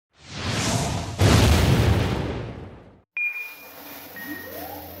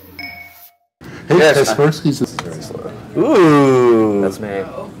Hey, Yes. Kaspersky's is Very slow. Ooh. That's me.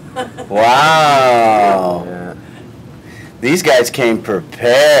 Wow. Yeah. These guys came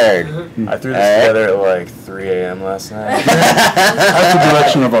prepared. I threw this together at like 3 a.m. last night. at the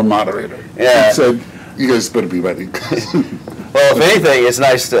direction of our moderator. Yeah. He said, you guys better be ready. Well, if anything, it's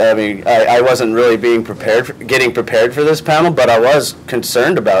nice to, I mean, I wasn't really getting prepared for this panel, but I was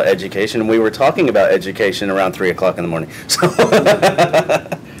concerned about education, and we were talking about education around 3 o'clock in the morning. So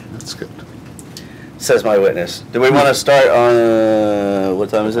That's good. says my witness. Do we want to start on, what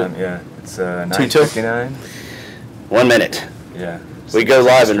time is it? Yeah, it's 9:59. 1 minute. Yeah. We go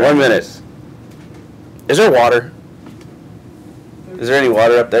live in 1 minute. Is there water? Is there any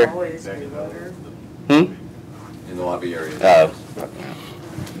water up there? Always any water. Hmm? In the lobby area. Oh.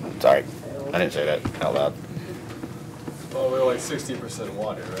 Sorry. I didn't say that out loud. Well, we're like 60%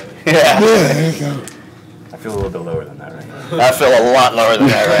 water, right? Yeah. There you go. I feel a little bit lower than that right now. I feel a lot lower than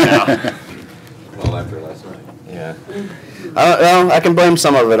that right now. Well, after last night. Yeah. I can blame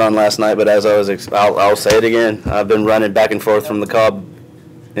some of it on last night, but as I was, I'll say it again. I've been running back and forth from the Cobb,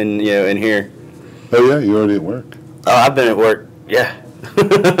 in here. Oh, yeah, you're already at work. Oh, I've been at work. Yeah.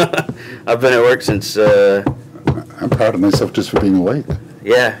 I've been at work since. I'm proud of myself just for being awake.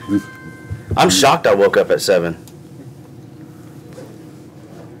 Yeah. I'm shocked I woke up at 7.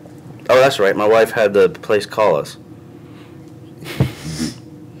 Oh, that's right. My wife had the place call us.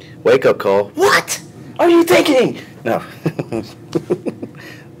 Wake up call. What are you thinking? No.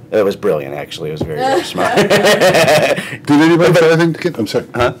 It was brilliant, actually. It was very, very smart. Did anybody have anything to get? I'm sorry.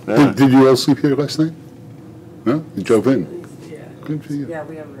 Huh? Did you all sleep here last night? No? You drove in? Yeah. Good for you. Yeah,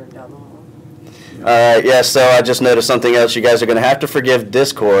 we have her down the hall. Yeah, so I just noticed something else. You guys are going to have to forgive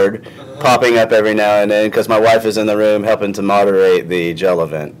Discord popping up every now and then because my wife is in the room helping to moderate the gel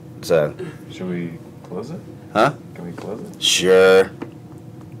event. So. Should we close it? Huh? Can we close it? Sure.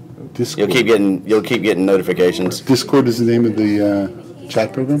 Discord. You'll keep getting notifications. Discord is the name of the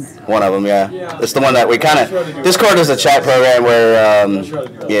chat program? One of them, yeah. It's the one that we kind of. Discord is a chat program where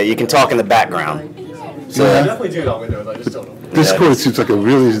yeah, you can talk in the background. So Yeah. Definitely do it on Windows, I just don't know. Discord seems like a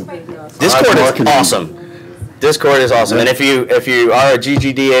really Discord is marketing. awesome. Discord is awesome, and if you are a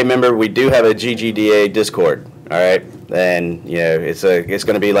GGDA member, we do have a GGDA Discord. All right, and it's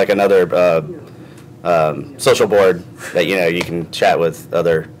going to be like another social board that you can chat with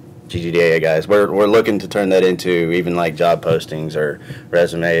other GGDA guys. We're looking to turn that into even like job postings or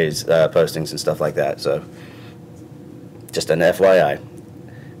resumes postings and stuff like that. So just an FYI.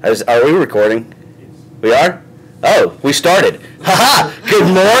 Are we recording? We are? Oh, we started. Haha! Good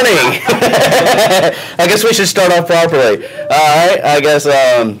morning. I guess we should start off properly. All right. I guess.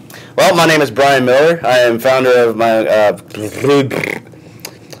 Well, my name is Brian Miller. I am founder of my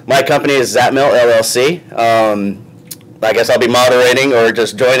company is ZapMil LLC. I guess I'll be moderating or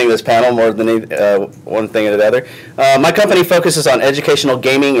just joining this panel more than one thing or the other. My company focuses on educational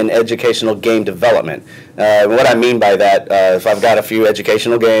gaming and educational game development. What I mean by that, if I've got a few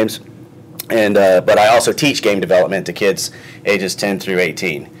educational games, but I also teach game development to kids ages 10 through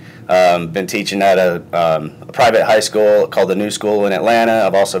 18. Been teaching at a private high school called the New School in Atlanta.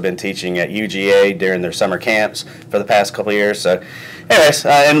 I've also been teaching at UGA during their summer camps for the past couple of years. So, anyways,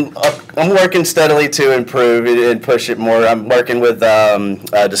 and I'm working steadily to improve it and push it more. I'm working with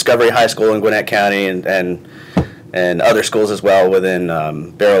Discovery High School in Gwinnett County and other schools as well within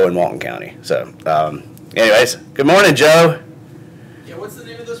Barrow and Walton County. So, anyways, good morning, Joe. Yeah, what's the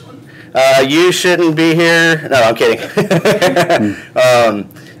name of this one? You shouldn't be here. No, I'm kidding.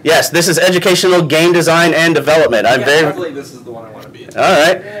 Yes, this is educational game design and development. I believe this is the one I want to be in. All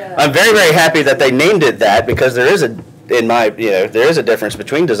right. Yeah. I'm very, very happy that they named it that because there is there is a difference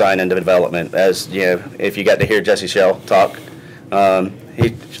between design and development. As if you got to hear Jesse Shell talk,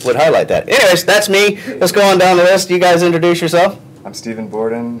 he would highlight that. Anyways, that's me. Let's go on down the list. You guys introduce yourself. I'm Stephen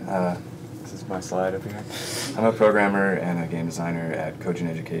Borden. This is my slide up here. I'm a programmer and a game designer at Cogent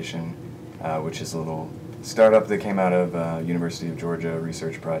Education, which is a little startup that came out of University of Georgia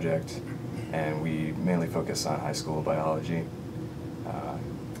research project, and we mainly focus on high school biology.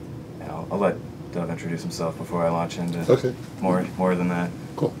 And I'll let Dov introduce himself before I launch into more than that.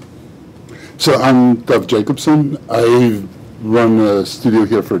 Cool. So I'm Dov Jacobson. I've run a studio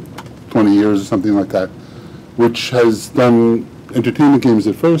here for 20 years or something like that, which has done entertainment games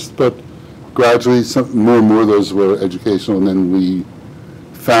at first, but gradually more and more of those were educational, and then we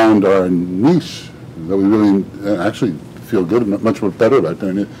found our niche that we really actually feel good and much more better about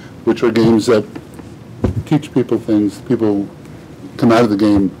doing it, which are games that teach people things. People come out of the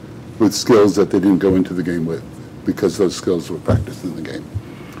game with skills that they didn't go into the game with because those skills were practiced in the game.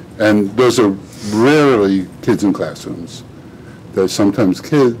 And those are rarely kids in classrooms. They're sometimes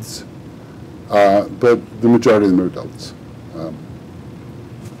kids but the majority of them are adults.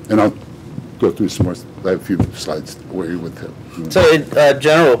 And I'll go through some more. I have a few slides where you would have. So,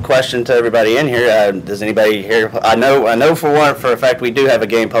 general question to everybody in here: does anybody here? I know for a fact we do have a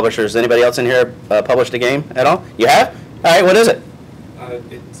game publisher. Has anybody else in here published a game at all? You have? All right. What is it?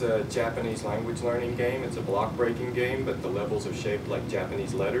 It's a Japanese language learning game. It's a block breaking game, but the levels are shaped like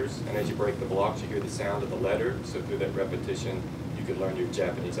Japanese letters. And as you break the blocks, you hear the sound of the letter. So through that repetition, you can learn your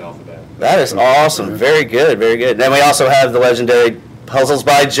Japanese alphabet. That is awesome. Very good. Very good. Then we also have the legendary Puzzles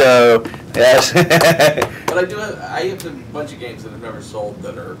by Joe. Yes. But I have a bunch of games that I've never sold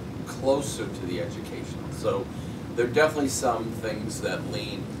that are closer to the educational. So there are definitely some things that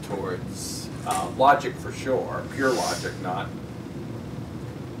lean towards logic for sure, pure logic, not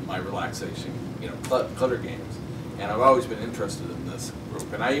my relaxation, clutter games. And I've always been interested in this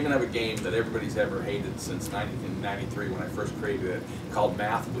group. And I even have a game that everybody's ever hated since 1993 when I first created it, called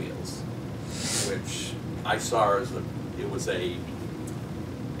Math Wheels, which I saw as it was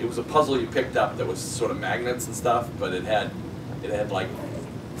a puzzle you picked up that was sort of magnets and stuff, but it had like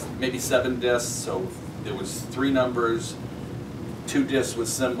maybe 7 discs, so there was 3 numbers, 2 discs with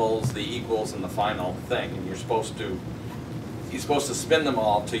symbols, the equals, and the final thing, and you're supposed to spin them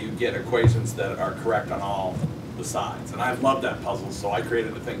all till you get equations that are correct on all the sides. And I loved that puzzle, so I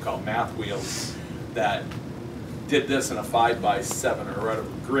created a thing called Math Wheels that did this in a 5x7 or whatever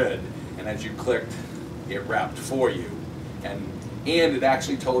grid, and as you clicked, it wrapped for you, and it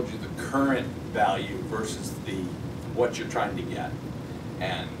actually told you the current value versus what you're trying to get,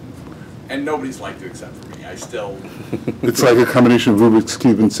 and nobody's liked it except for me. I still. It's like a combination of Rubik's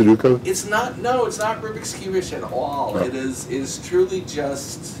Cube and Sudoku? It's not Rubik's Cube-ish at all. Oh. It is truly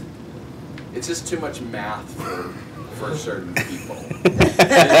just, it's just too much math for certain people.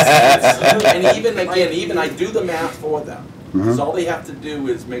 And even I do the math for them. Mm-hmm. So all they have to do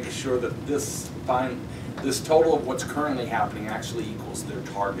is make sure that this total of what's currently happening actually equals their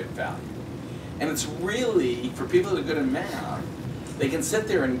target value. And it's really, for people that are good in math, they can sit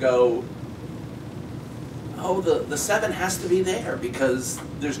there and go, oh, the 7 has to be there because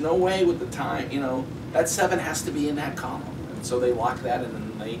there's no way with the time, that 7 has to be in that column. And so they lock that in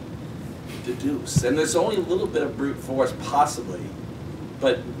and they deduce. And there's only a little bit of brute force possibly,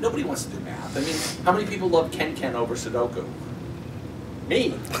 but nobody wants to do math. I mean, how many people love Ken over Sudoku?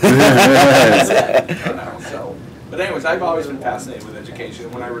 Me. That's it. I don't know. So, but anyways, I've always been fascinated with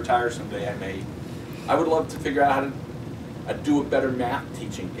education. When I retire someday, I would love to figure out how to do a better math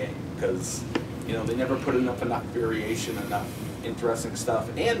teaching game because they never put enough variation, enough interesting stuff,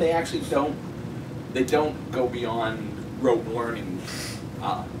 and they actually don't go beyond rote learning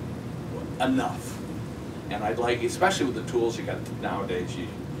enough. And I'd like, especially with the tools you got nowadays, you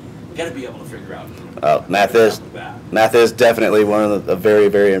got to be able to figure out. Math is definitely one of the very,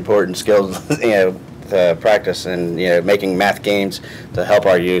 very important skills to practice, and making math games to help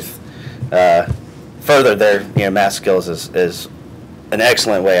our youth further their math skills is an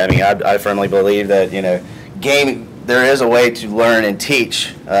excellent way. I mean, I firmly believe that there is a way to learn and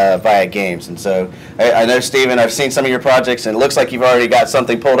teach via games, and so I know, Stephen, I've seen some of your projects, and it looks like you've already got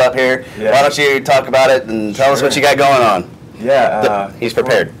something pulled up here. Yeah. Why don't you talk about it and tell us what you got going on? Yeah, he's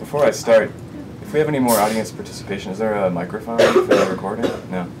prepared. Before I start, if we have any more audience participation, is there a microphone for the recording?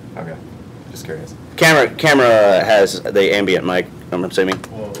 No? Okay. Just curious. Camera has the ambient mic, I'm assuming.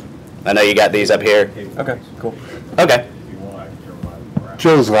 I know you got these up here. Okay, cool. Okay.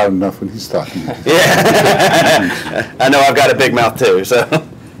 Joe's loud enough when he's talking. Yeah. I know I've got a big mouth too, so.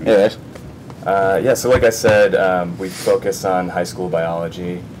 Anyways. So like I said, we focus on high school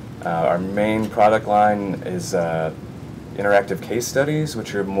biology. Our main product line is interactive case studies,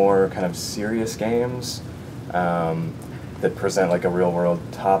 which are more kind of serious games that present like a real world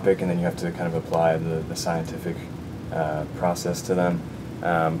topic, and then you have to kind of apply the scientific process to them.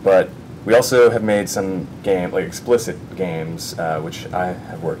 But we also have made some explicit games, which I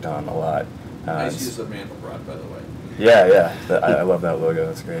have worked on a lot. Nice use of Mandelbrot, by the way. Yeah. I love that logo.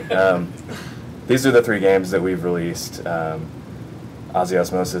 That's great. These are the 3 games that we've released.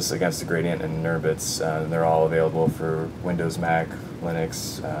 Osmosis, Against the Gradient, and Nurbits. They're all available for Windows, Mac,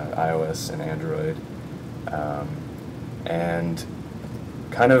 Linux, iOS, and Android. And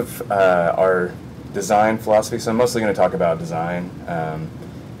kind of our design philosophy, so I'm mostly going to talk about design,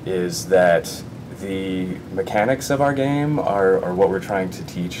 is that the mechanics of our game are what we're trying to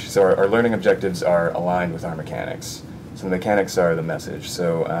teach. So our learning objectives are aligned with our mechanics. So the mechanics are the message.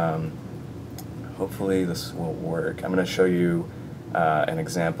 So hopefully this will work. I'm going to show you an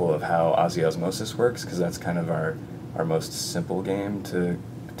example of how Osmosis works, because that's kind of our most simple game to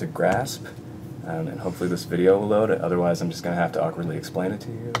grasp. And hopefully this video will load. Otherwise, I'm just going to have to awkwardly explain it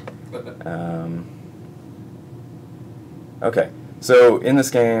to you. Okay, so in this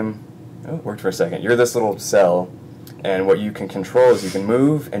game, oh, it worked for a second. You're this little cell, and what you can control is you can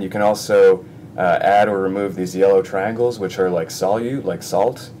move, and you can also add or remove these yellow triangles, which are like solute, like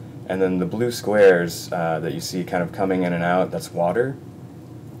salt, and then the blue squares that you see kind of coming in and out, that's water.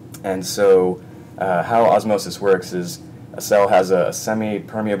 And so how osmosis works is a cell has a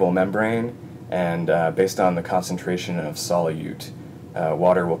semi-permeable membrane, and based on the concentration of solute,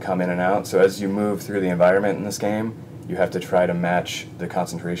 water will come in and out. So as you move through the environment in this game, you have to try to match the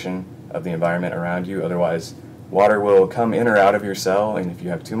concentration of the environment around you. Otherwise, water will come in or out of your cell, and if you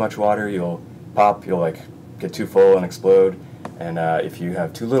have too much water, you'll pop, you'll like get too full and explode. And if you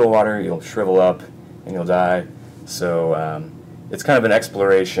have too little water, you'll shrivel up and you'll die. So it's kind of an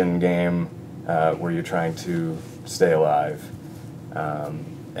exploration game where you're trying to stay alive.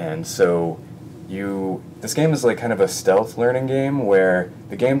 And so this game is like kind of a stealth learning game where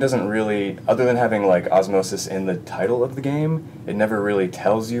the game doesn't really, other than having like osmosis in the title of the game, it never really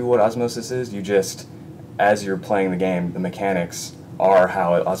tells you what osmosis is. You just, as you're playing the game, the mechanics are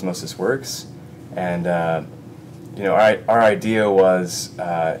how osmosis works. And you know, our idea was,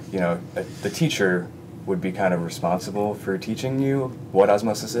 you know, the teacher would be kind of responsible for teaching you what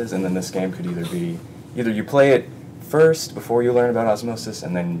osmosis is, and then this game could either you play it first before you learn about osmosis,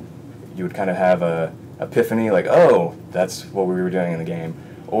 and then you would kind of have a epiphany, like, oh, that's what we were doing in the game,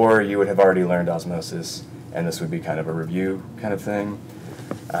 or you would have already learned osmosis, and this would be kind of a review kind of thing.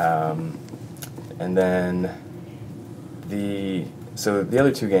 And then the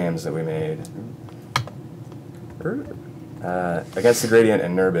other two games that we made, Against the Gradient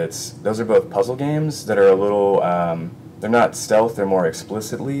and Nurbits, those are both puzzle games that are a little, they're not stealth, they're more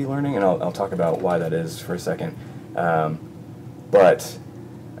explicitly learning, and I'll talk about why that is for a second.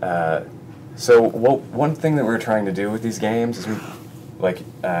 So one thing that we're trying to do with these games is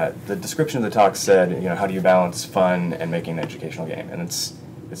the description of the talk said, you know, how do you balance fun and making an educational game? And it's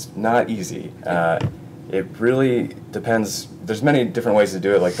not easy. It really depends. There's many different ways to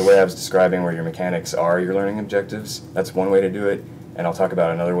do it, like the way I was describing where your mechanics are your learning objectives. That's one way to do it, and I'll talk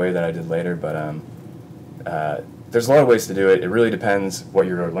about another way that I did later, but there's a lot of ways to do it. It really depends what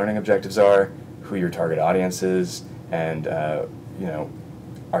your learning objectives are, who your target audience is, and you know,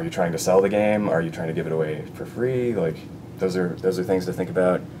 are you trying to sell the game? Are you trying to give it away for free? Like, those are things to think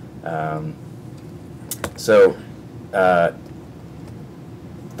about.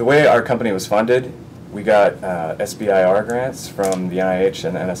 The way our company was funded, we got SBIR grants from the NIH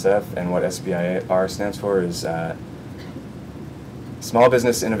and the NSF, and what SBIR stands for is Small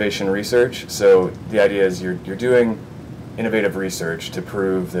Business Innovation Research. So the idea is you're doing innovative research to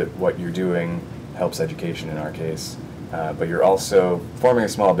prove that what you're doing helps education in our case, but you're also forming a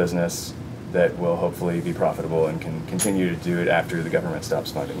small business that will hopefully be profitable and can continue to do it after the government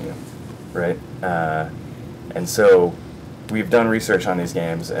stops funding you, right? And so we've done research on these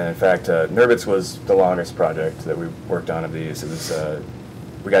games, and in fact, Nurbits was the longest project that we worked on of these. It was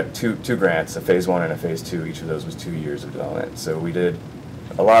we got two grants, a phase 1 and a phase 2. Each of those was 2 years of development. So we did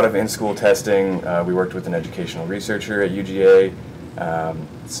a lot of in-school testing. We worked with an educational researcher at UGA.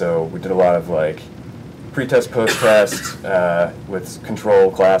 So we did a lot of like pre-test, post-test with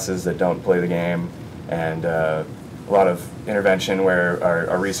control classes that don't play the game, and a lot of intervention where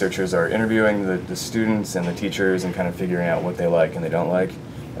our researchers are interviewing the students and the teachers and kind of figuring out what they like and they don't like.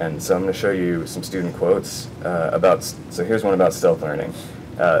 And so I'm going to show you some student quotes so here's one about stealth learning.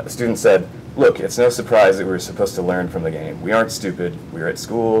 A student said, "Look, it's no surprise that we were supposed to learn from the game. We aren't stupid. We're at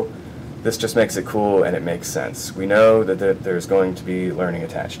school. This just makes it cool and it makes sense. We know that there's going to be learning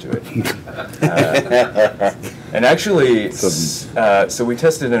attached to it." And actually, so we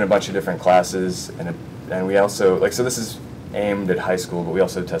tested in a bunch of different classes, and we also, like, so this is aimed at high school, but we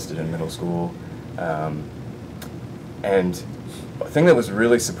also tested in middle school. And a thing that was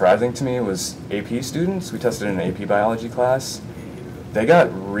really surprising to me was AP students. We tested in an AP biology class. They got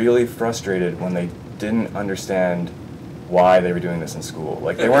really frustrated when they didn't understand why they were doing this in school.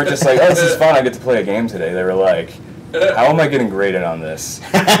 Like, they weren't just like, oh, this is fun, I get to play a game today. They were like, how am I getting graded on this?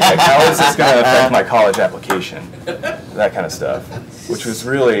 Like, how is this going to affect my college application? That kind of stuff, which was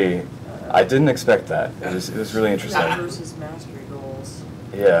really, I didn't expect that. It was really interesting. That versus mastery goals.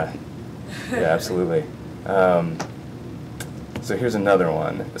 Yeah, absolutely. So here's another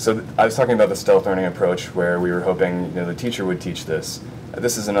one. So I was talking about the stealth learning approach where we were hoping the teacher would teach this.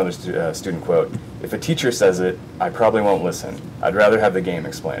 This is another student quote. "If a teacher says it, I probably won't listen. I'd rather have the game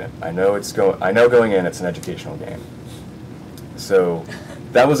explain it. I know going in it's an educational game." So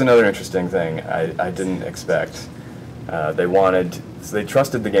that was another interesting thing I didn't expect. They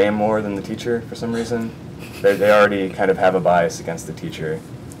trusted the game more than the teacher for some reason. They already kind of have a bias against the teacher.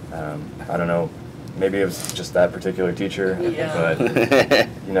 I don't know, maybe it was just that particular teacher, Yeah. but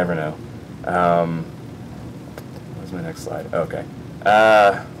you never know. What's my next slide? Okay.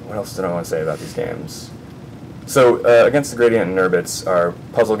 What else did I want to say about these games? So Against the Gradient and Nurbits are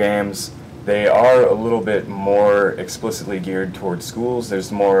puzzle games. They are a little bit more explicitly geared towards schools.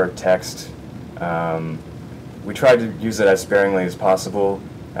 There's more text. We tried to use it as sparingly as possible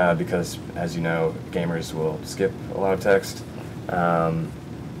because, as you know, gamers will skip a lot of text.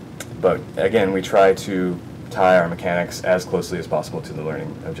 But again, we try to tie our mechanics as closely as possible to the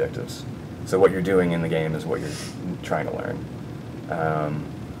learning objectives. So what you're doing in the game is what you're trying to learn.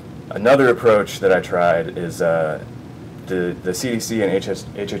 Another approach that I tried is the CDC and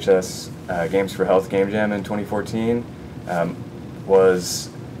HHS Games for Health Game Jam in 2014 was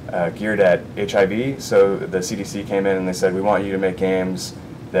geared at HIV. So the CDC came in and they said, we want you to make games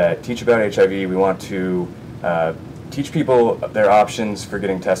that teach about HIV. We want to teach people their options for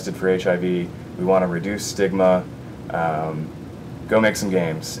getting tested for HIV. We want to reduce stigma. Go make some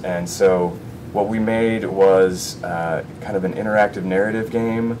games. And so what we made was kind of an interactive narrative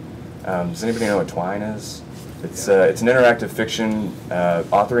game. Does anybody know what Twine is? It's an interactive fiction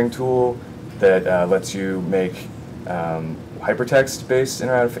authoring tool that lets you make hypertext-based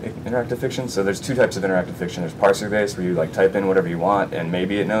interactive fiction. So there's two types of interactive fiction. There's parser-based, where you like type in whatever you want, and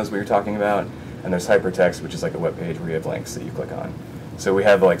maybe it knows what you're talking about. And there's hypertext, which is like a web page where you have links that you click on. So we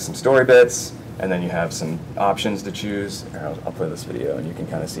have like some story bits, and then you have some options to choose. I'll play this video, and you can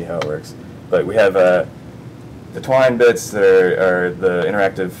kind of see how it works. But we have the Twine bits that are the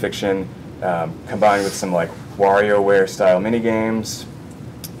interactive fiction, combined with some like WarioWare style mini games.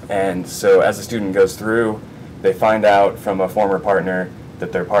 And so as the student goes through, they find out from a former partner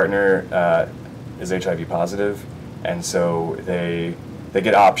that their partner is HIV positive, and so they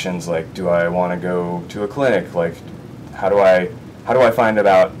get options like, do I want to go to a clinic? Like, how do I find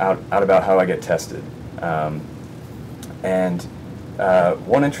out about how I get tested?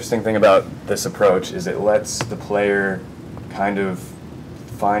 One interesting thing about this approach is it lets the player kind of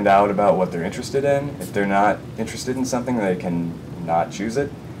find out about what they're interested in. If they're not interested in something, they can not choose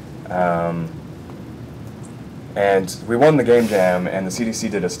it. And we won the game jam, and the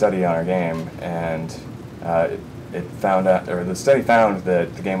CDC did a study on our game, and the study found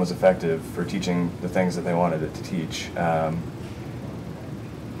that the game was effective for teaching the things that they wanted it to teach,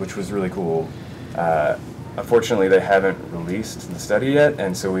 which was really cool. Unfortunately, they haven't released the study yet,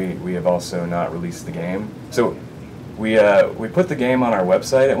 and so we have also not released the game. So we put the game on our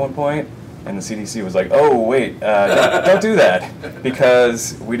website at one point, and the CDC was like, oh, wait, don't do that,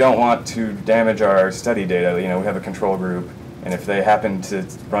 because we don't want to damage our study data. You know, we have a control group, and if they happen to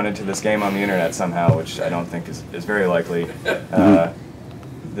run into this game on the internet somehow, which I don't think is very likely,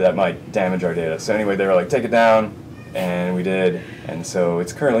 that might damage our data. So anyway, they were like, take it down, and we did, and so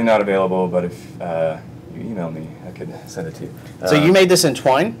it's currently not available, but if you email me, I could send it to you. So you made this in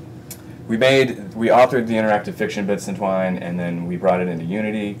Twine? We authored the interactive fiction bits in Twine, and then we brought it into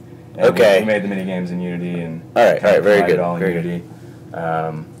Unity. And okay. We made the mini games in Unity, and all right, very good. All in Unity.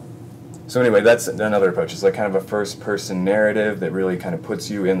 So anyway, that's another approach. It's like kind of a first-person narrative that really kind of puts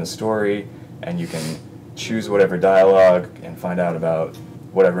you in the story, and you can choose whatever dialogue and find out about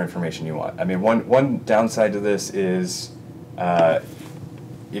whatever information you want. I mean, one downside to this is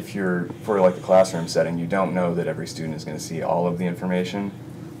if you're for like the classroom setting, you don't know that every student is going to see all of the information.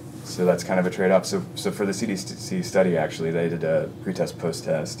 So that's kind of a trade-off. So for the CDC study, actually, they did a pre-test,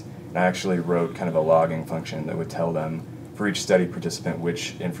 post-test, and I actually wrote kind of a logging function that would tell them for each study participant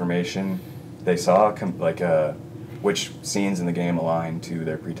which information they saw, which scenes in the game aligned to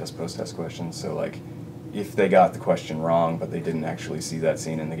their pre-test, post-test questions. So like, if they got the question wrong, but they didn't actually see that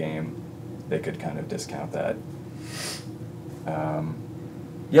scene in the game, they could kind of discount that.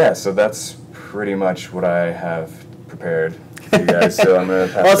 Yeah, so that's pretty much what I have prepared for you guys. So I'm going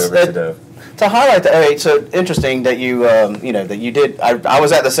to pass it over to Dev. To highlight that, all right, so interesting that you, that you did. I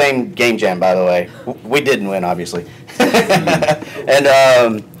was at the same game jam, by the way. We didn't win, obviously.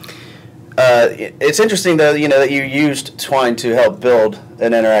 And it's interesting, though, that you used Twine to help build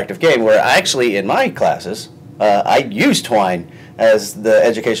an interactive game. Where actually, in my classes, I use Twine as the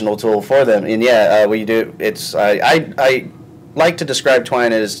educational tool for them. And yeah, we do. I like to describe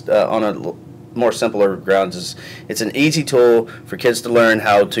Twine as on a more simpler grounds. It's an easy tool for kids to learn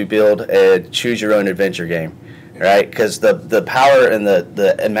how to build a choose-your-own-adventure game, right? Because the power and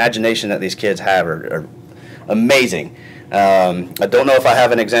the imagination that these kids have are amazing. I don't know if I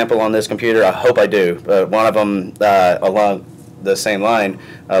have an example on this computer. I hope I do. But one of them, along the same line,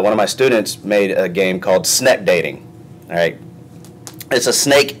 one of my students made a game called Snack Dating. All right. It's a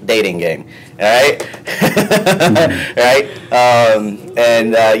snake dating game. All right. Right.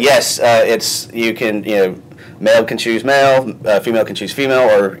 Yes, it's you can male can choose male, female can choose female,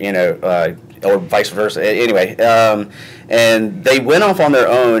 or or vice versa. Anyway, and they went off on their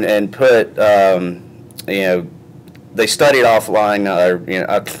own and put they studied offline.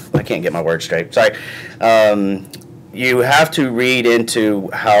 I can't get my words straight. Sorry. You have to read into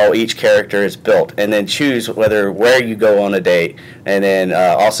how each character is built, and then choose where you go on a date, and then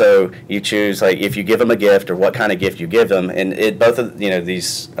also you choose like if you give them a gift or what kind of gift you give them, and both of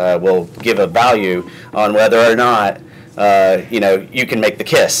these will give a value on whether or not you can make the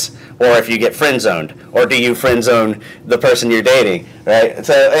kiss, or if you get friend zoned, or do you friend zone the person you're dating, right?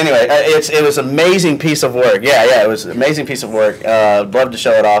 So anyway, it was an amazing piece of work. Yeah, it was an amazing piece of work. Love to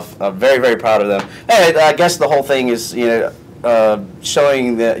show it off. I'm very, very proud of them. And I guess the whole thing is using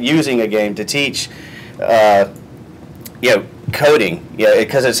a game to teach coding,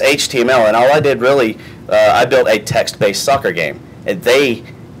 because it's HTML, and all I did really I built a text-based soccer game, and they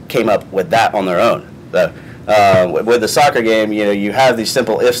came up with that on their own. With the soccer game, you have these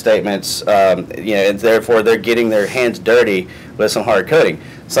simple if statements, and therefore they're getting their hands dirty with some hard coding.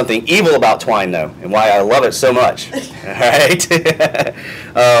 Something evil about Twine, though, and why I love it so much. All right,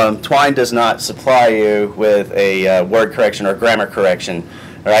 Twine does not supply you with a word correction or grammar correction.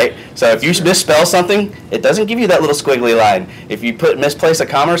 All right, so if you misspell something, it doesn't give you that little squiggly line. If you misplace a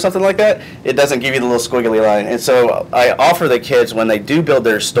comma or something like that, it doesn't give you the little squiggly line. And so I offer the kids, when they do build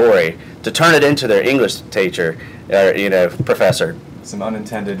their story, to turn it into their English teacher, professor. Some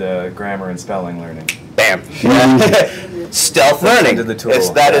unintended grammar and spelling learning. Bam. Stealth learning.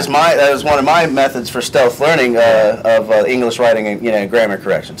 That is one of my methods for stealth learning of English writing and grammar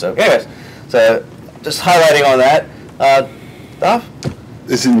correction. So anyways, so just highlighting on that.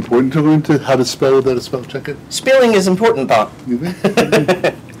 Is it important to learn how to spell without a spell checker? Spelling is important, Bob. You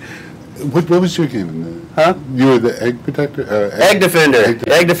think? What was your game in the? Huh? You were the egg protector? Egg Defender.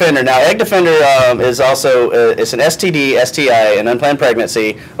 Egg Defender. Now, Egg Defender is also it's an STD, STI, an unplanned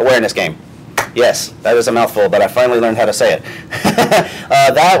pregnancy awareness game. Yes, that is a mouthful, but I finally learned how to say it.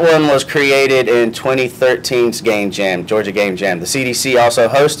 That one was created in 2013's Game Jam, Georgia Game Jam. The CDC also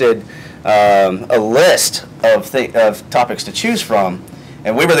hosted a list of topics to choose from,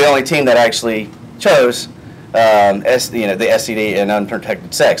 and we were the only team that actually chose the STD and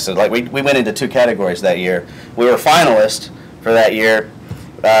unprotected sex. So like we went into 2 categories that year. We were finalists for that year,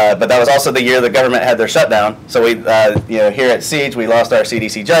 but that was also the year the government had their shutdown. So we here at SIEGE we lost our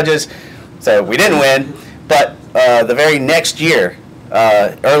CDC judges, so we didn't win. But the very next year,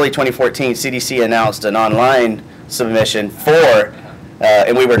 early 2014, CDC announced an online submission for,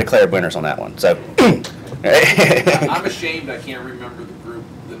 and we were declared winners on that one. So. I'm ashamed I can't remember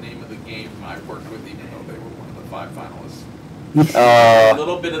the name of the game I worked with, even though they were one of the 5 finalists. A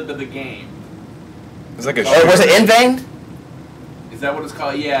little bit of the game. It was like a was it In Vain? Is that what it's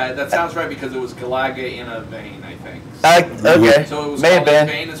called? Yeah, that sounds right, because it was Galaga in a vein, I think. Okay. So it was may called have been.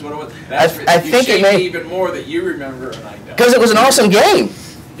 In Vain is what it was. I think it may even more that you remember and I don't. Because it was an awesome game.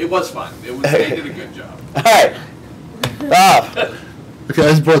 It was fun. They did a good job. All right. Okay,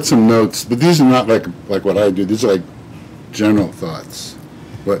 I just brought some notes, but these are not like what I do. These are like general thoughts.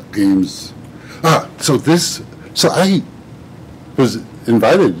 What games? So I was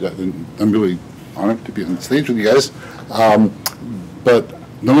invited. And I'm really honored to be on stage with you guys. But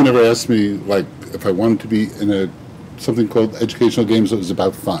no one ever asked me like if I wanted to be in something called educational games that was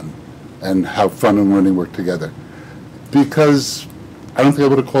about fun and how fun and learning work together. Because I don't think I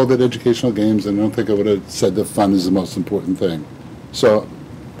would have called it educational games, and I don't think I would have said that fun is the most important thing. So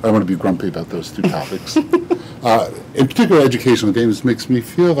I want to be grumpy about those 2 topics. In particular, educational games makes me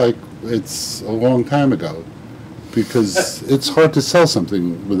feel like it's a long time ago, because it's hard to sell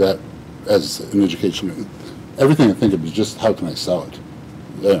something with that as an education. Everything I think of is just how can I sell it?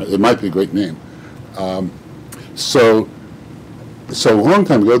 It might be a great name. So a long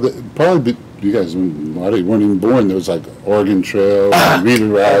time ago, probably you guys, a lot of you weren't even born. There was like Oregon Trail, Reader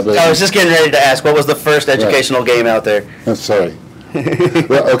Rabbit. I was just getting ready to ask, what was the first educational game out there? Sorry.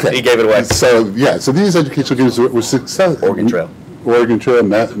 Well, okay. He gave it away. So these educational games were successful. Oregon Trail. Oregon Trail,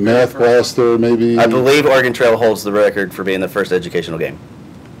 Math Blaster, maybe. I believe Oregon Trail holds the record for being the first educational game.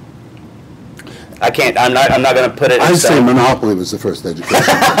 I can't. I'm not going to put it. I'd say Monopoly was the first education.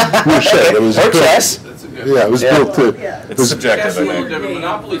 No shit. It was or chess. Yeah, it was built to. It's subjective, Chess I is a little think. different.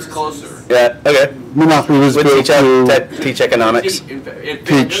 Monopoly's closer. Yeah. Okay. Monopoly was built to teach economics. It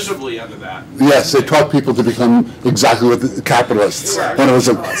fit visibly under that. Yes, it taught people to become exactly what the capitalists, when it was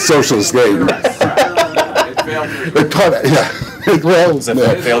a socialist game. It failed. It taught, yeah. Well, Is that yeah.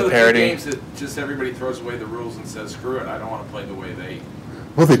 It's one failed of the parody? games that just everybody throws away the rules and says, screw it, I don't want to play the way they...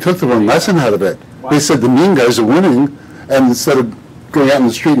 Well, they took the wrong lesson out of it. They said the mean guys are winning, and instead of going out in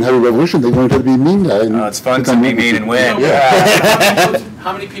the street and have a revolution, they learned how to be a mean guy. And It's fun to become be mean and win. Yeah.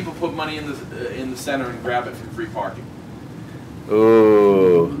 How many people put money in the center and grab it for free parking?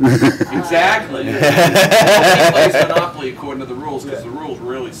 Ooh. Exactly. Nobody plays Monopoly according to the rules because the rules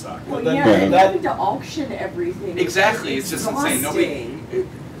really suck. Well, Yeah. yeah, they need to auction everything. Exactly, it's just insane. Nobody.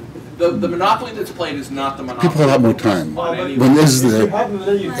 The Monopoly that's played is not the Monopoly. People have more time. on any When level. is If you the have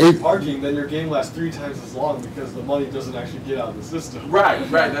million It- parking, then your game lasts 3 times as long because the money doesn't actually get out of the system. Right,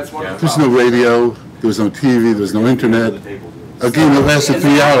 that's one of the there's no problems. radio, there was no TV, there was no internet. A game that lasted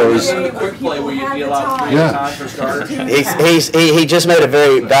 3 hours. Isn't it the quick play where you'd be allowed 3 Yeah. at a time for starters? He just made a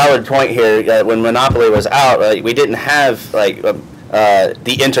very valid point here. When Monopoly was out, we didn't have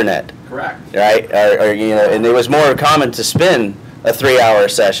the internet, Correct. right? Or and it was more common to spend a 3-hour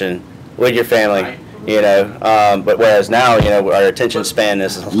session with your family, Right. But whereas now, our attention span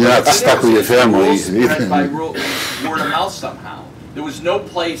is. You're not stuck with your family. Rules spread by word of mouth somehow. There was no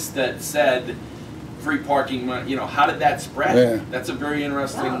place that said free parking. How did that spread? Yeah. That's a very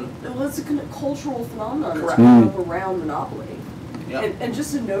interesting. Well, it's a cultural phenomenon that's Correct. grown up around Monopoly. Yep. And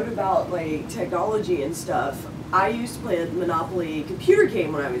just a note about like technology and stuff. I used to play a Monopoly computer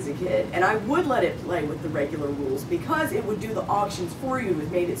game when I was a kid, and I would let it play with the regular rules because it would do the auctions for you.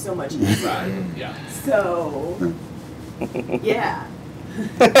 It made it so much easier. Right. Yeah. So, yeah,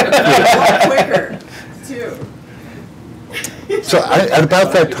 a lot quicker too. So at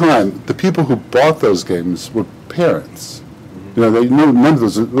about that time, the people who bought those games were parents. None of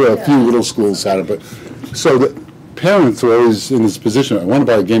those, a few little schools had it, but so the parents were always in this position. I want to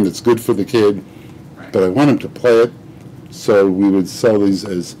buy a game that's good for the kid, but I want him to play it. So we would sell these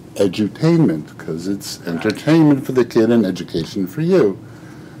as edutainment because it's entertainment for the kid and education for you.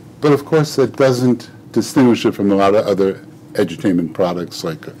 But of course, that doesn't distinguish it from a lot of other edutainment products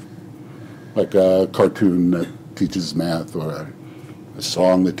like a cartoon that teaches math or a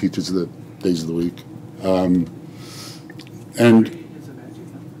song that teaches the days of the week. And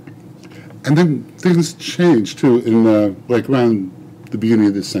then things changed too in around the beginning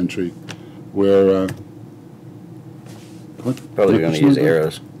of this century, where Probably going to use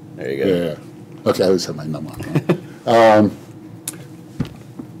arrows. There you go. Yeah. Okay, I always have my number on.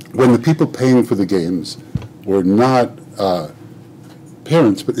 When the people paying for the games were not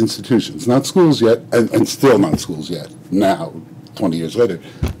parents, but institutions, not schools yet, and still not schools yet, now, 20 years later.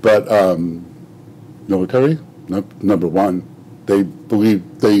 But military, number one, they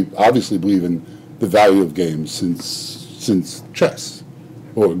obviously believe in the value of games since chess,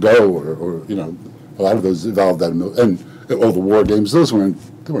 or Go, or a lot of those evolved out of and all the war games. They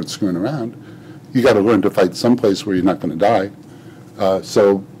weren't screwing around. You got to learn to fight someplace where you're not going to die.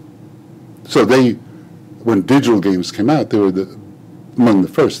 So they, when digital games came out, they were among the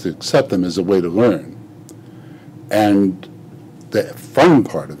first to accept them as a way to learn. And the fun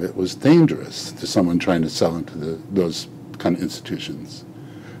part of it was dangerous to someone trying to sell into those kind of institutions.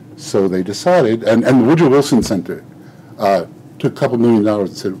 So they decided, and the Woodrow Wilson Center took a couple $1 million and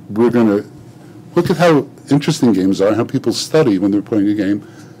said, we're going to look at how interesting games are and how people study when they're playing a game.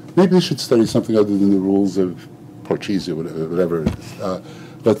 Maybe they should study something other than the rules of Parcheesi or whatever.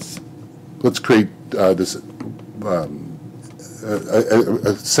 Let's create this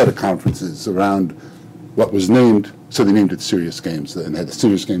a set of conferences around what was named. So they named it Serious Games and had a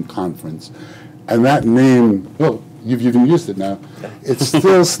Serious Game Conference. And that name, well, you've even used it now. It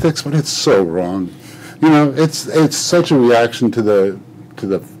still sticks, but it's so wrong. It's such a reaction to the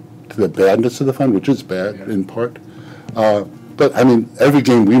badness of the fun, which is bad in part. But I mean, every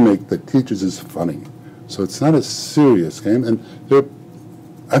game we make that teaches is funny. So it's not a serious game. And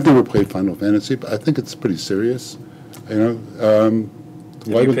I've never played Final Fantasy, but I think it's pretty serious. Have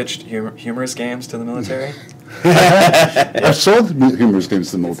you pitched humorous games to the military? I've sold humorous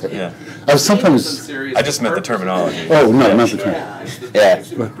games to the military. Yeah. I've sometimes. I just meant the terminology. Oh no, not the term. Yeah.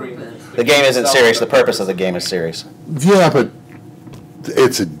 The game isn't serious. The purpose of the game is serious. Yeah, but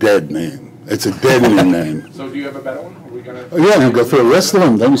it's a dead name. It's a deadening name. So do you have a better one? Are we gonna? Yeah, and go through the rest of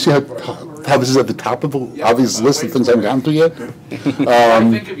them. Don't you see how this is at the top of the obvious list of things I haven't gotten to yet? I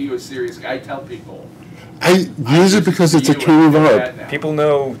think of you as serious guy. I tell people. I use it because it's a term of art. People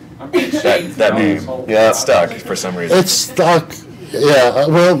know I'm being that name. Yeah. It's stuck for some reason. It's stuck. Yeah,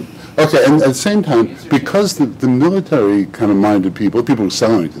 well, okay, and at the same time, because the military kind of minded people who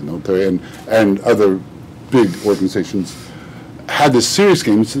selling to the military and other big organizations had the serious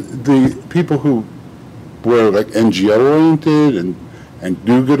games, the people who were like NGO oriented and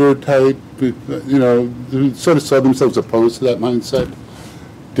do-gooder type you know, who sort of saw themselves opposed to that mindset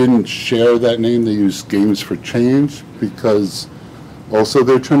didn't share that name. They used Games for Change because also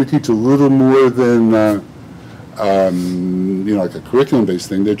they're trying to teach a little more than, you know, like a curriculum-based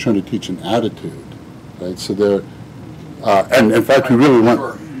thing. They're trying to teach an attitude, right? So they're, and in fact, who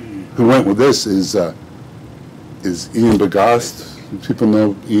went with this is Ian Bagast. People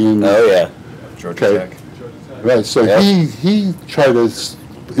know Ian. Oh yeah. Georgia Tech. Right, so he tried to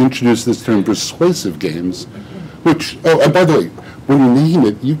introduce this term persuasive games, which, oh, and by the way, when you name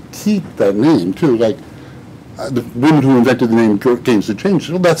it, you keep that name too. Like, the woman who invented the name Games to Change,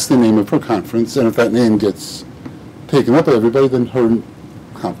 well, that's the name of her conference, and if that name gets taken up by everybody, then her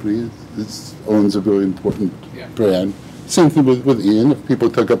company owns a really important brand. Same thing with Ian. If people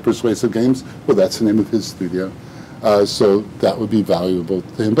took up persuasive games, well, that's the name of his studio. So that would be valuable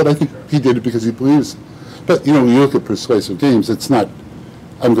to him. But I think he did it because he believes. But, you know, when you look at persuasive games, it's not,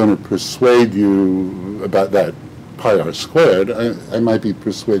 I'm going to persuade you about that pi r squared. I might be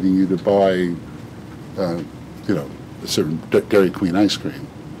persuading you to buy, you know, a certain Dairy Queen ice cream.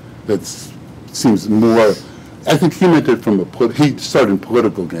 That seems more, I think he meant it from he started in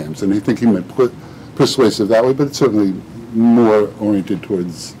political games, and I think he meant persuasive that way, but it's certainly more oriented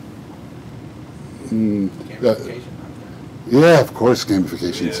towards, yeah, of course,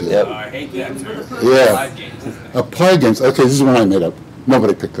 gamification too. Yep. I hate that term. Yeah. Applied games. Okay, this is one I made up.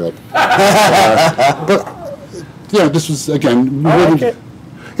 Nobody picked it up. But, yeah, this was, again, yeah,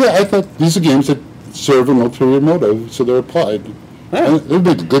 I thought these are games that serve an ulterior motive, so they're applied. Yeah. It would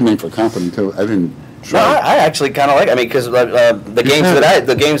be a good name for a company, too. I didn't No, I actually kind of like. I mean, because the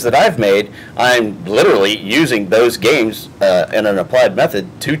games that I've made, I'm literally using those games in an applied method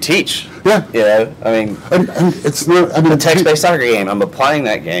to teach. Yeah. You know, I mean, and it's not. I mean, the text-based soccer game. I'm applying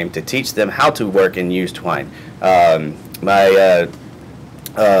that game to teach them how to work and use twine. Oh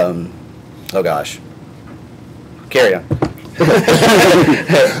gosh, carry on.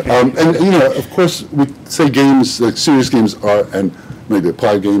 And you know, of course, we say games like serious games are, and maybe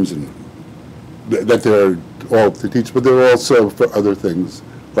applied games, and that they're all to teach, but they're also for other things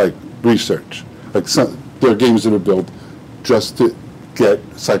like research. Like there are games that are built just to get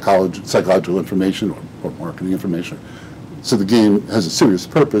psychological information or marketing information. So the game has a serious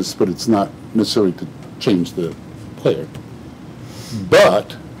purpose, but it's not necessarily to change the player.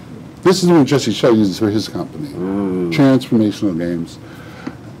 But this is what Jesse Shell uses for his company, transformational games,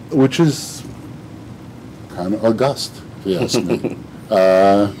 which is kind of august, if you ask me.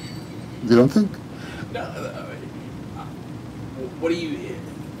 You don't think? No. What do you?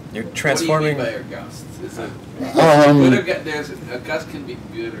 You're transforming. What do you mean by august? Is it august can be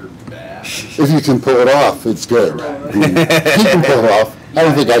good or bad. If you can pull it off, it's good. He can pull it off. I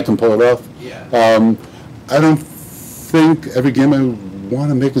don't think I can pull it off. Yeah. I don't think every game I want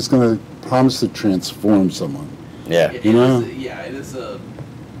to make is going to promise to transform someone. Yeah. You know? It is a,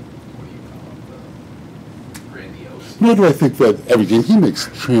 what do you call it, grandiose. Nor do I think that every game he makes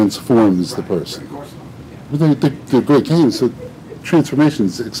transforms the person. Of course not, yeah. They're great games, so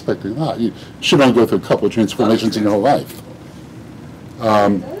transformations expecting a lot. You should only go through a couple of transformations in your whole life. But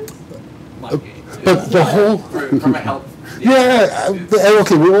the whole... From a health... Yeah,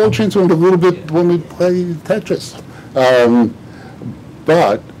 okay, we're all transformed a little bit when we play Tetris.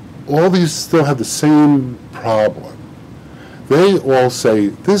 But all these still have the same problem. They all say,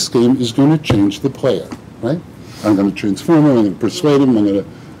 this game is going to change the player, right? I'm going to transform him, I'm going to persuade him, I'm going to,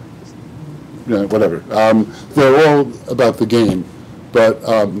 you know, whatever. They're all about the game. But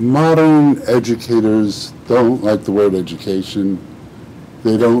modern educators don't like the word education.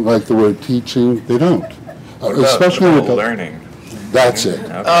 They don't like the word teaching. They don't. Especially with learning. That's it.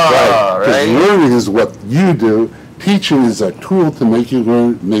 Okay. Oh, Because right. learning is what you do. Teaching is a tool to make you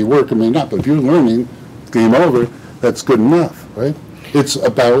learn. May work or may not. But if you're learning, game over. That's good enough, right? It's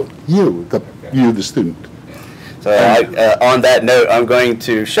about you, the student. So on that note, I'm going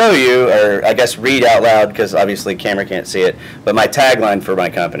to show you, or I guess read out loud, because obviously camera can't see it, but my tagline for my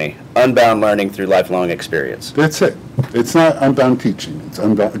company: Unbound Learning Through Lifelong Experience. That's it. It's not unbound teaching. It's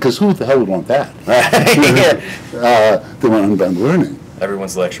unbound, because who the hell would want that? They want unbound learning.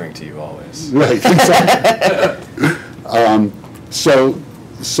 Everyone's lecturing to you always. Right, exactly. So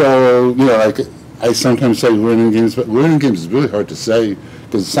you know, like I sometimes say learning games, but learning games is really hard to say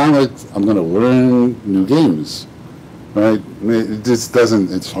because it sounds like I'm going to learn new games, right? It just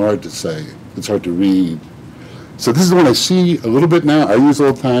doesn't. It's hard to say. It's hard to read. So this is what I see a little bit now. I use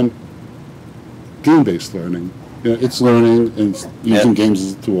all the time. Game-based learning. You know, it's learning and it's using games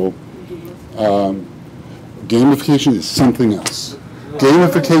as a tool. Gamification is something else.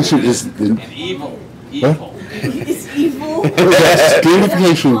 Gamification is evil. What? It's evil. Yes,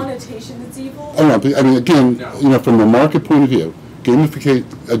 gamification. Connotation that's I don't know, I mean, again, you know, from a market point of view, gamificate,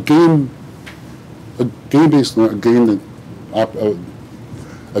 a game-based, a game that,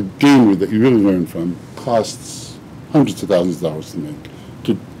 a game that you really learn from costs hundreds of thousands of dollars to make,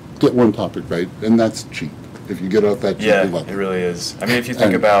 to get one topic right, and that's cheap. If you get off that cheap, Yeah, you're lucky. it really is. I mean, if you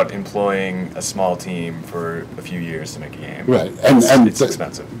think about employing a small team for a few years to make a game, Right, it's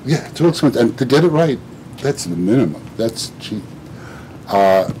expensive. Yeah, it's too expensive, and to get it right, that's the minimum. That's cheap.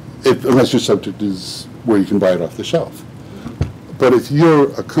 Unless your subject is where you can buy it off the shelf. But if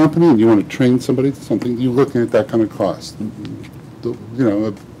you're a company and you want to train somebody to something, you're looking at that kind of cost. You know,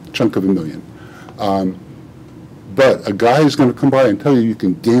 a chunk of $1 million. But a guy is going to come by and tell you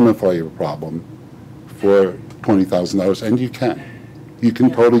can gamify your problem for $20,000, and you can. You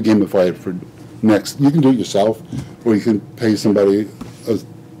can totally gamify it for you can do it yourself, or you can pay somebody a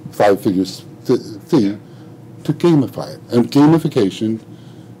 5-figure fee to gamify it. And gamification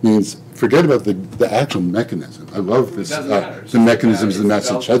means forget about the actual mechanism. I love this. The mechanisms, the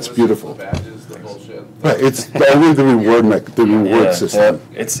message. That's beautiful. Right, it's only the reward system.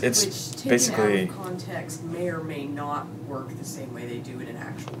 It's Which, basically taken out of context, may or may not work the same way they do in an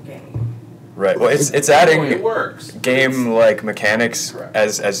actual game. right. Well, it's It adding works. game-like mechanics Correct.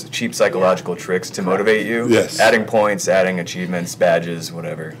 as cheap psychological tricks to motivate you. Yes. Adding points, adding achievements, badges,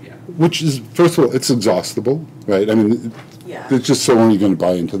 whatever. Yeah. Which is, first of all, it's exhaustible, right? I mean, Yeah. it's just so long you're going to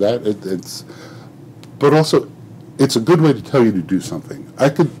buy into that. But also, it's a good way to tell you to do something. I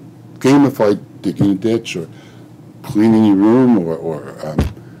could gamify digging a ditch or cleaning your room or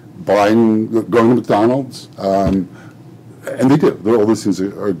going to McDonald's, and they do. All these things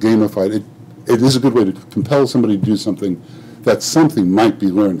are gamified. It is a good way to compel somebody to do something that something might be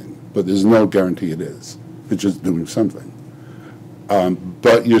learning, but there's no guarantee it is. It's just doing something.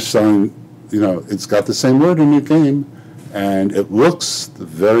 But you're selling, you know, it's got the same word in your game, and it looks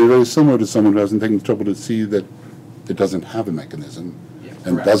very, very similar to someone who hasn't taken the trouble to see that it doesn't have a mechanism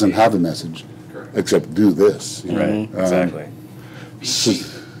and correct. doesn't have a message, Correct. except do this. You know? Exactly.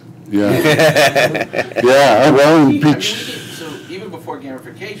 Yeah. Yeah, well, in Peach. So even before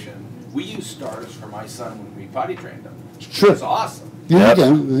gamification, we used stars for my son when we potty trained him. Sure. It's awesome. Yeah, yeah.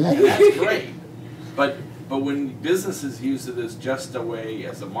 And that's great. But when businesses use it as just a way,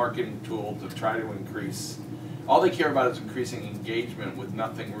 as a marketing tool to try to increase, all they care about is increasing engagement with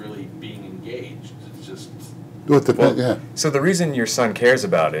nothing really being engaged. It's just... Yeah. So the reason your son cares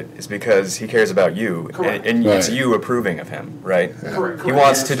about it is because he cares about you, Correct. and it's Right. you approving of him, right? Correct. He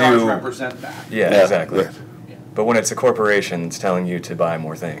wants And to stars do. represent that. Yeah, exactly. Right. Yeah. But when it's a corporation, it's telling you to buy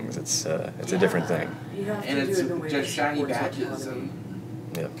more things. It's a different thing. You have And to do it's it in a way just that shiny supports badges autonomy.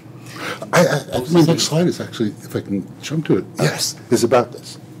 Yep. My next slide is actually, if I can jump to it, yes, is about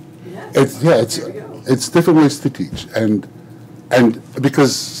this. Yes. It's There we go. it's different ways to teach, and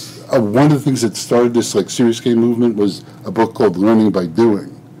because one of the things that started this like serious game movement was a book called Learning by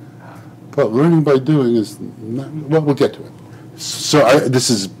Doing. But learning by doing is not, well, we'll get to it. So this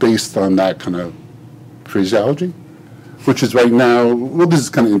is based on that kind of phraseology, which is right now. Well, this is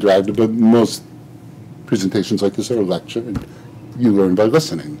kind of interactive, but most presentations like this are a lecture, and you learn by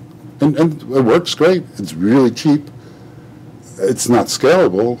listening, and it works great. It's really cheap. It's not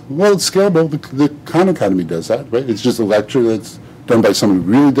scalable. Well, it's scalable. The Khan Academy does that, right? It's just a lecture that's done by someone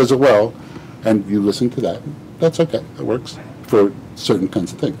who really does it well, and you listen to that. That's okay. That works for certain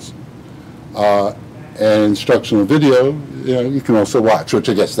kinds of things. And instructional video, you know, you can also watch, which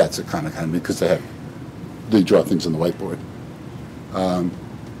I guess that's a Khan Academy because they draw things on the whiteboard.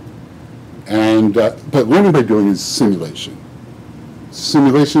 But learning by doing is simulation.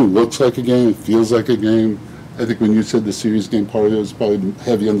 Simulation looks like a game. It feels like a game. I think when you said the serious game part of it was probably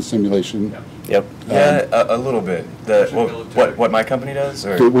heavy on the simulation. Yep. Yeah, a little bit. What my company does,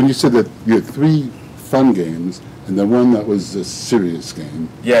 or When you said that you had 3 fun games and then one that was a serious game.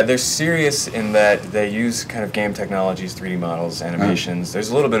 yeah, they're serious in that they use kind of game technologies, 3D models, animations. There's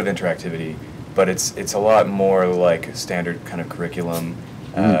a little bit of interactivity, but it's a lot more like standard kind of curriculum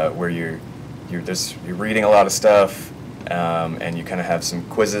where you're reading a lot of stuff, and you kind of have some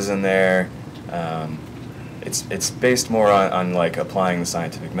quizzes in there. It's based more on like applying the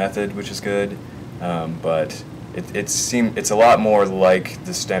scientific method, which is good, but it's a lot more like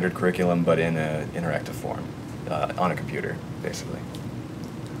the standard curriculum, but in an interactive form, on a computer, basically.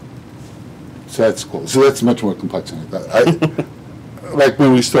 So that's cool. So that's much more complex than I thought. Like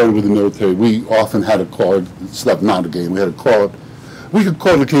when we started with the military, we often had to call it stuff not a game. We had to call it. We could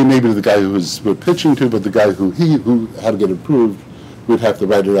call it a game maybe to the guy we're pitching to, but the guy who had to get approved would have to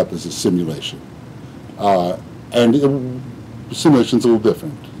write it up as a simulation. And simulation's a little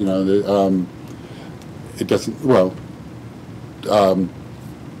different. You know, it doesn't. Well,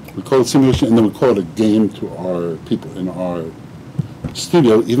 We call it simulation, and then we call it a game to our people in our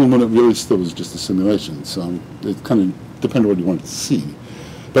studio, even when it really still was just a simulation. So it kind of depends on what you want to see.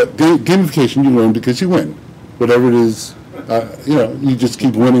 But gamification, you learn because you win. Whatever it is, you just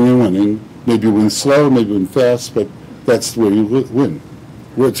keep winning and winning. Maybe you win slow, maybe you win fast, but that's where you win.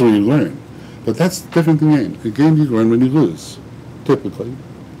 That's where you learn. But that's different than a game. A game you learn when you lose, typically.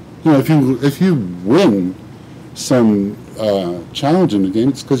 If you win some challenge in the game,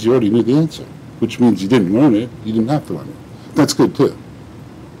 it's because you already knew the answer, which means you didn't learn it. You didn't have to learn it. That's good too.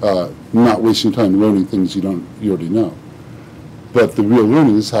 Not wasting time learning things you already know. But the real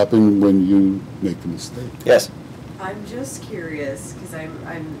learning is happening when you make a mistake. Yes. I'm just curious because I'm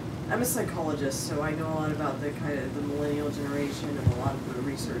a psychologist, so I know a lot about the kind of the millennial generation and a lot of the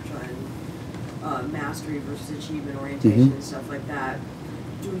research on mastery versus achievement orientation and stuff like that.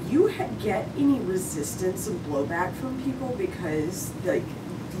 Do you get any resistance and blowback from people because like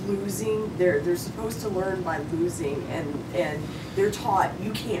losing, they're supposed to learn by losing, and they're taught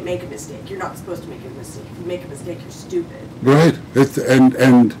you can't make a mistake. You're not supposed to make a mistake. If you make a mistake, you're stupid. Right.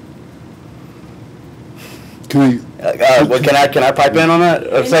 And can I pipe in on that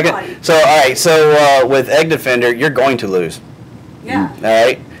a second? So all right. So with Egg Defender, you're going to lose. Yeah. All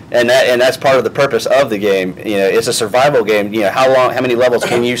right. And that's part of the purpose of the game. It's a survival game. How many levels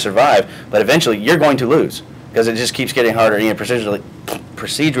can you survive? But eventually, you're going to lose because it just keeps getting harder.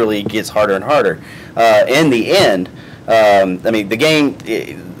 Procedurally gets harder and harder. In the end, the game,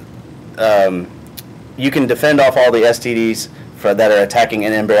 you can defend off all the STDs that are attacking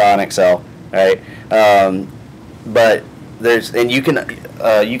an embryonic cell, right? But you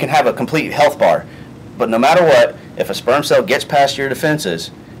can have a complete health bar, but no matter what, if a sperm cell gets past your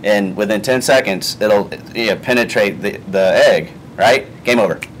defenses, and within 10 seconds, it'll penetrate the egg, right? Game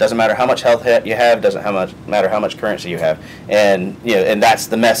over. Doesn't matter how much health you have, doesn't matter how much currency you have. And and that's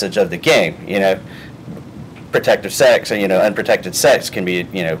the message of the game. Protective sex and unprotected sex can be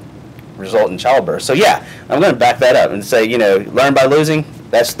result in childbirth. So yeah, I'm going to back that up and say learn by losing.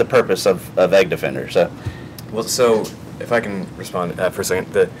 That's the purpose of Egg Defender. So if I can respond for a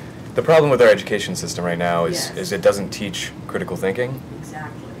second, the problem with our education system right now is it doesn't teach critical thinking.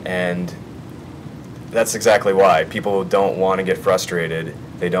 Exactly. And that's exactly why. People don't want to get frustrated.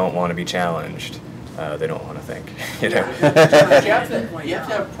 They don't want to be challenged. They don't want to think. You have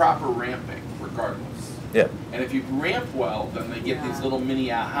to have proper ramping, regardless. Yeah. And if you ramp well, then they get these little mini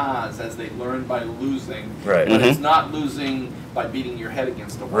ahas as they learn by losing. Right. But it's not losing by beating your head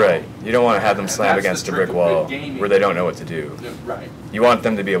against a wall. Right. You don't want to have them slam against a brick wall where they don't know what to do. Right. You want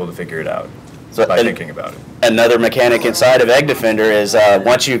them to be able to figure it out by thinking about it. Another mechanic inside of Egg Defender is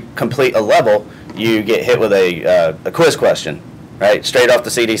once you complete a level, you get hit with a quiz question, right? Straight off the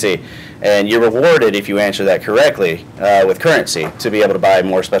CDC. And you're rewarded if you answer that correctly with currency to be able to buy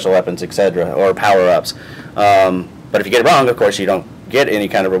more special weapons, etc., or power-ups. But if you get it wrong, of course, you don't get any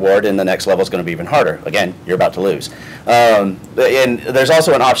kind of reward, and the next level is going to be even harder. Again, you're about to lose. And there's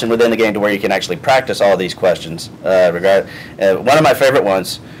also an option within the game to where you can actually practice all of these questions. One of my favorite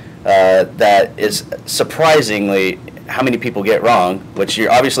ones that is surprisingly how many people get wrong, which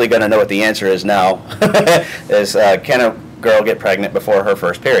you're obviously going to know what the answer is now, is can a girl get pregnant before her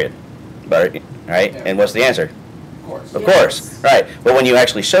first period? Right? Yeah. And what's the answer? Of course. Of course, right. But when you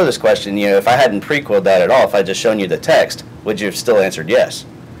actually show this question, if I hadn't prequeled that at all, if I just shown you the text, would you have still answered yes?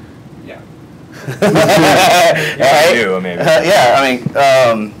 Yeah. Right? You do, maybe.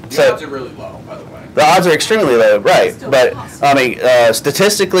 The odds are really low, by the way. The odds are extremely low, right? But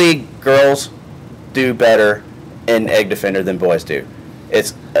statistically, girls do better in Egg Defender than boys do.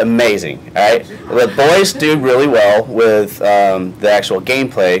 It's amazing, all right? The boys do really well with the actual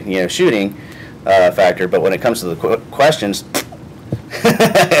gameplay, shooting factor, but when it comes to the questions,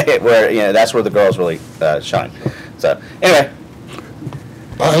 where that's where the girls really shine. So anyway,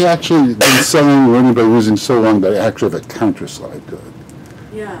 I actually been selling learning by losing so long that I actually have a counter slide to it.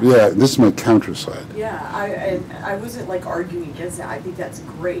 Yeah. Yeah, this is my counter slide. Yeah, I wasn't arguing against that. I think that's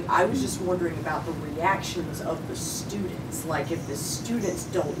great. I was just wondering about the reactions of the students. Like if the students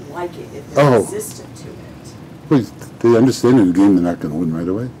don't like it, if they're resistant to it. Well, they understand in the game they're not going to win right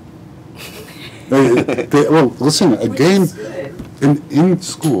away. Well, listen, a game in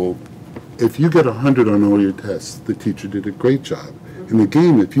school, if you get 100 on all your tests, the teacher did a great job. In the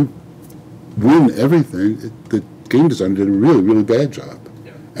game, if you win everything, the game designer did a really, really bad job.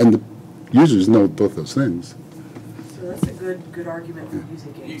 And the users know both those things. So that's a good argument for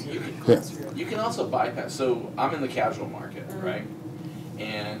using games in the classroom. You can also bypass. So I'm in the casual market, right?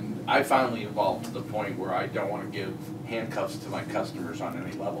 And I finally evolved to the point where I don't want to give handcuffs to my customers on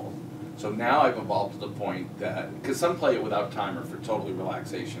any level. So now I've evolved to the point that, because some play it without timer for totally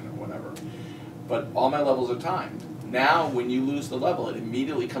relaxation or whatever, but all my levels are timed. Now when you lose the level, it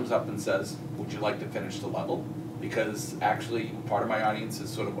immediately comes up and says, would you like to finish the level? Because actually part of my audience is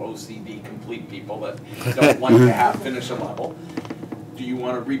sort of OCD complete people that don't like to finish a level. Do you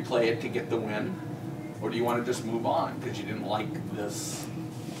want to replay it to get the win? Or do you want to just move on because you didn't like this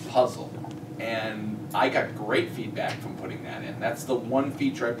puzzle? And I got great feedback from putting that in. That's the one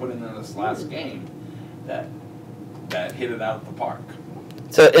feature I put in this last game that hit it out of the park.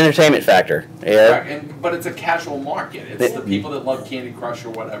 So entertainment factor, yeah. Right, but it's a casual market. It's the people that love Candy Crush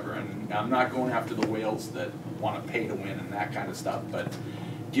or whatever. And I'm not going after the whales that want to pay to win and that kind of stuff. But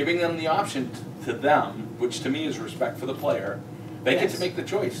giving them the option to them, which to me is respect for the player, they get to make the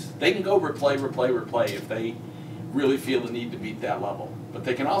choice. They can go replay, replay, replay if they really feel the need to beat that level. But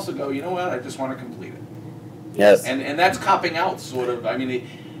they can also go, you know what, I just want to complete it. Yes. And that's copping out, sort of. I mean,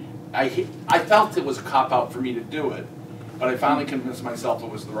 I felt it was a cop-out for me to do it, but I finally convinced myself it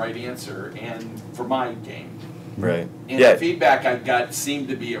was the right answer, and for my game. Right. And the feedback I got seemed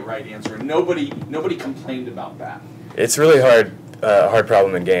to be a right answer, and nobody complained about that. It's really hard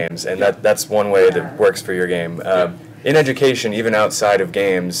problem in games, and that's one way that works for your game. In education, even outside of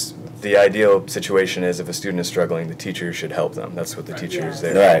games, the ideal situation is if a student is struggling, the teacher should help them. That's what the teacher is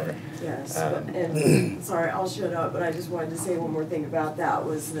there for. Yes, and sorry, I'll shut up, but I just wanted to say one more thing about that,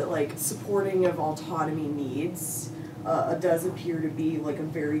 was that like supporting of autonomy needs does appear to be like a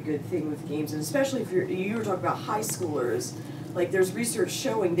very good thing with games, and especially if you were talking about high schoolers. Like there's research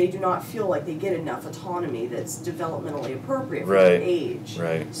showing they do not feel like they get enough autonomy that's developmentally appropriate for their age.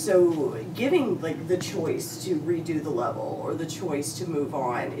 Right. So giving like the choice to redo the level or the choice to move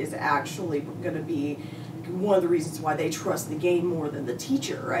on is actually going to be one of the reasons why they trust the game more than the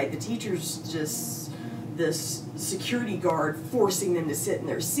teacher, right? The teacher's just this security guard forcing them to sit in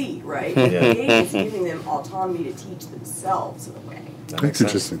their seat, right? The game is giving them autonomy to teach themselves in a way. That's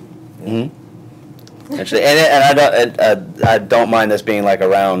interesting. Mm-hmm. Actually, and I don't mind this being like a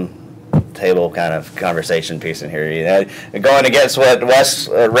round table kind of conversation piece in here. You know, going against what Wes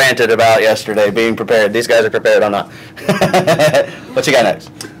ranted about yesterday, being prepared. These guys are prepared. I'm not. What you got next?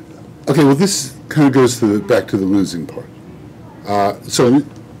 Okay, well, this kind of goes back to the losing part. So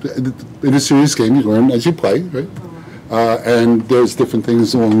in a serious game, you learn as you play, right? And there's different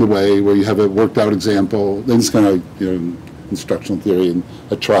things along the way where you have a worked out example. Then it's kind of instructional theory and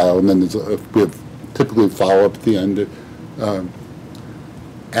a trial, and then we have typically follow up at the end.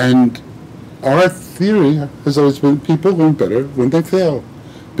 And our theory has always been people learn better when they fail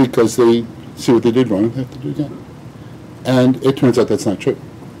because they see what they did wrong and have to do it again. And it turns out that's not true.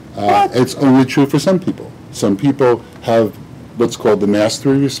 It's only true for some people. Some people have what's called the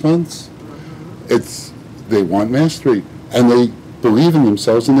mastery response. They want mastery, and they believe in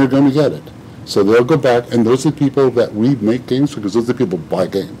themselves, and they're going to get it. So they'll go back, and those are the people that we make games for, because those are the people who buy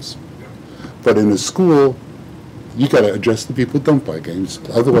games. But in a school, you got to address the people who don't buy games.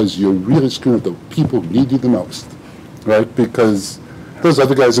 Otherwise, you're really screwing up the people who need you the most, right? Because those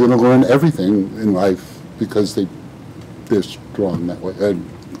other guys are going to learn everything in life because they're strong that way,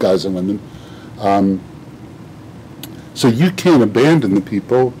 guys and women. So you can't abandon the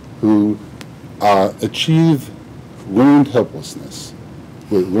people who achieve learned helplessness.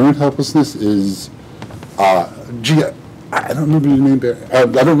 Learned helplessness is, I don't remember your name, Barry. I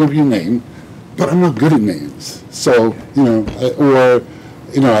don't remember your name, but I'm not good at names. So,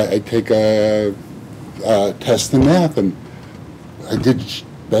 I take a test in math, and I did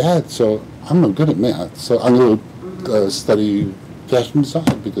bad, so I'm not good at math. So I'm going to study fashion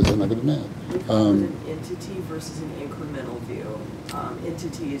design because I'm not good at math. An entity versus an incremental view.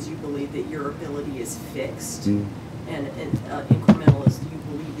 Entity is you believe that your ability is fixed, and incremental is you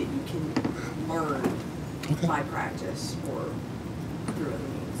believe that you can learn by practice or through other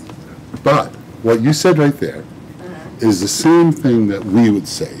means. But what you said right there is the same thing that we would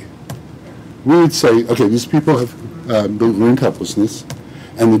say. We would say, okay, these people have learned helplessness,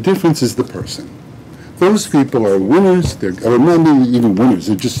 and the difference is the person. Those people are winners, or not even winners,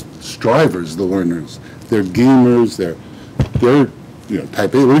 they're just strivers, the learners. They're gamers, they're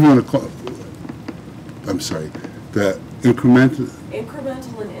type A, what do you want to call it? I'm sorry, the incremental?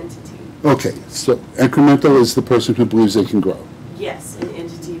 Incremental and entity. Okay, so incremental is the person who believes they can grow. Yes, an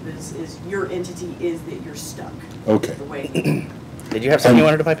entity is your entity is that you're stuck. Okay. The way Did you have something you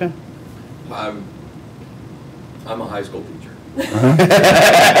wanted to pipe in? I'm a high school teacher.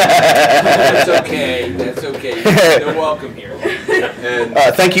 That's okay. That's okay. They're welcome here. And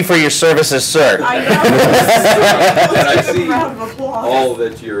Thank you for your services, sir. I know. and I see Round of applause. all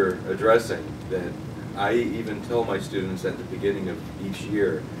that you're addressing. That I even tell my students at the beginning of each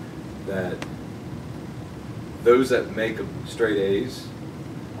year, that those that make straight A's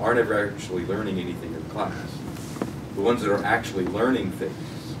aren't ever actually learning anything in class. The ones that are actually learning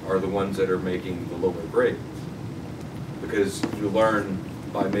things are the ones that are making the lower grades, because you learn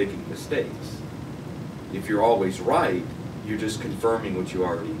by making mistakes. If you're always right, you're just confirming what you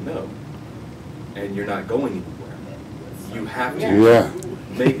already know, and you're not going anywhere. You have to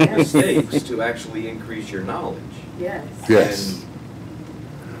make mistakes to actually increase your knowledge. Yes. Yes.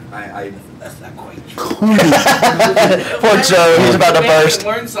 And That's not quite true. Poor Joe, he's about to burst.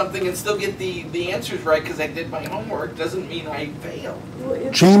 Learn something and still get the answers right because I did my homework doesn't mean I failed.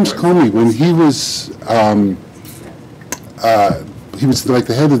 James Comey, when he was like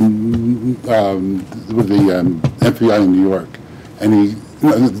the head of the FBI in New York, and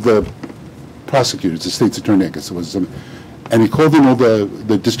the prosecutors, the state's attorney, I guess it was, and he called in all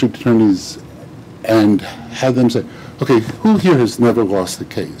the district attorneys and had them say, okay, who here has never lost a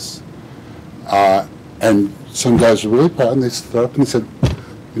case? And some guys were really proud, and they stood up and said,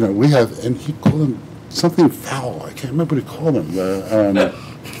 we have, and he called them something foul. I can't remember what he called them.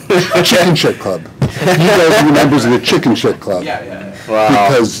 Chicken Shit Club. You guys were members of the Chicken Shit Club. Yeah. Wow.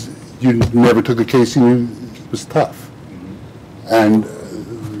 Because you never took a case and it was tough. And,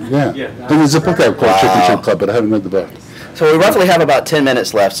 and there's a book out called Chicken Shit Club, but I haven't read the book. So we roughly have about 10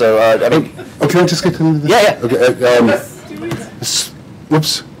 minutes left, so, I mean... Oh, can I just get to this? Yeah. Okay,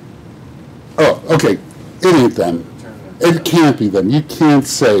 whoops. Oh, okay. It ain't them. It can't be them. You can't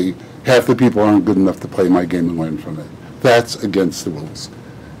say half the people aren't good enough to play my game and learn from it. That's against the rules.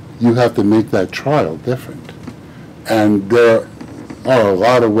 You have to make that trial different. And there are a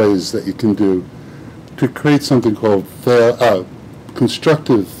lot of ways that you can do to create something called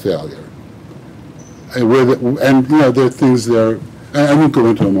constructive failure. And there are things there, and I won't go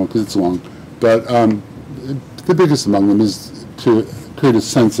into them all because it's long, but the biggest among them is to create a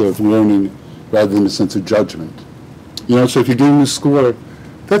sense of learning rather than a sense of judgment. So if you're getting a score,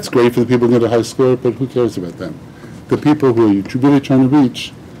 that's great for the people who get a high score, but who cares about them? The people who you're really trying to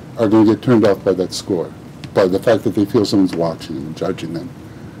reach are going to get turned off by that score, by the fact that they feel someone's watching and judging them.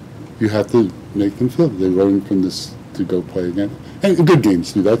 You have to make them feel that they learn from this to go play again. And good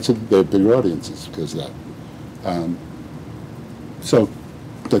games do that, so they have bigger audiences because of that. So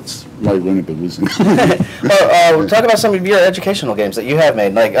that's why we're a bit losing. Well, talk about some of your educational games that you have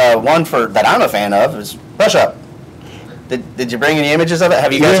made. Like one that I'm a fan of is Brush Up. Did you bring any images of it?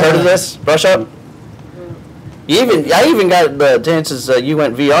 Have you guys heard of this? Brush Up? I even got the chances you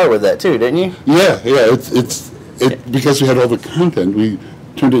went VR with that too, didn't you? Yeah. It's because we had all the content, we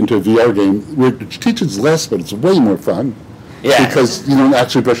turned it into a VR game, which teaches less, but it's way more fun. Yeah. Because you don't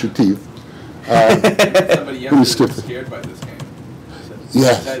actually brush your teeth. Somebody yesterday was scared by this game.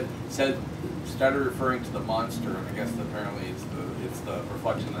 Said started referring to the monster, and I guess apparently it's the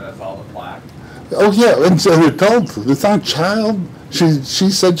reflection that has all the plaque. Oh yeah, and so an adult. It's not a child. She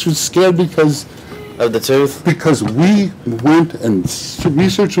said she was scared because of the tooth. Because we went and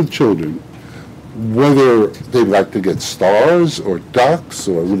researched with children whether they like to get stars or ducks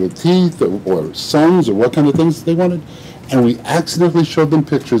or little teeth or suns or what kind of things they wanted. And we accidentally showed them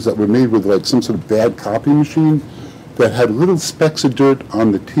pictures that were made with like some sort of bad copy machine that had little specks of dirt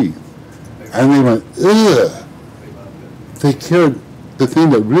on the teeth. And they went, ugh. They cared. The thing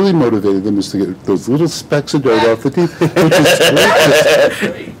that really motivated them was to get those little specks of dirt off the teeth, which is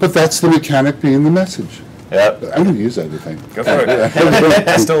great. But that's the mechanic being the message. Yep. I'm going to use that, I think. Go for it.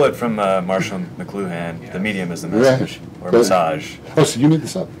 I stole it from Marshall McLuhan. The medium is the message, or massage. Oh, so you made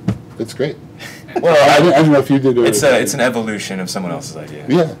this up. That's great. Well, I don't know if you did it. It's an evolution of someone else's idea.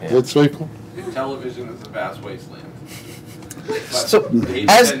 Yeah, that's very cool. Television is a vast wasteland. So,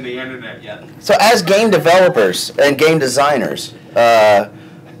 as the internet yet. So as game developers and game designers,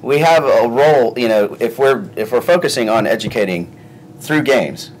 we have a role. If we're focusing on educating through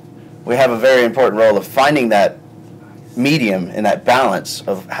games, we have a very important role of finding that medium and that balance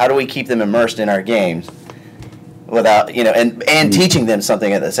of how do we keep them immersed in our games without and teaching them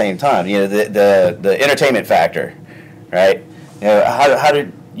something at the same time. The entertainment factor, right? How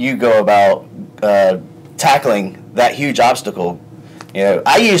did you go about tackling that huge obstacle?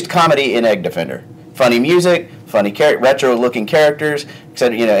 I used comedy in Egg Defender, funny music, funny retro-looking characters,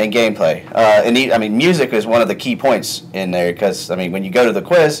 and gameplay. And music is one of the key points in there because when you go to the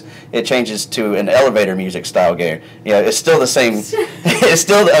quiz, it changes to an elevator music style game. It's still the same. It's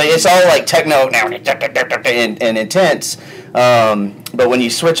still. It's all like techno now and intense. But when you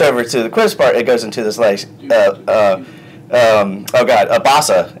switch over to the quiz part, it goes into this like. A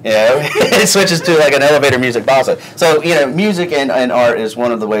bossa, it switches to like an elevator music bossa. So, music and art is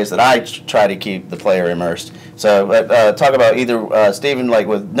one of the ways that I try to keep the player immersed. So talk about either Stephen, like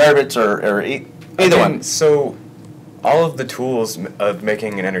with Nurbits or either one. So all of the tools of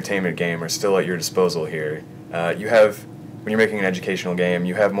making an entertainment game are still at your disposal here. You have, when you're making an educational game,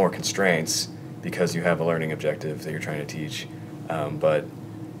 you have more constraints because you have a learning objective that you're trying to teach. But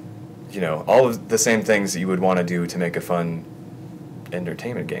you know, all of the same things that you would want to do to make a fun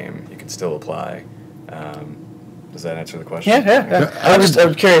entertainment game, you can still apply. Does that answer the question? Yeah.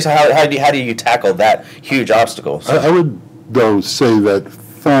 I'm curious, how do you tackle that huge obstacle? So. I would, though, say that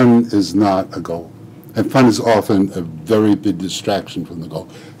fun is not a goal. And fun is often a very big distraction from the goal.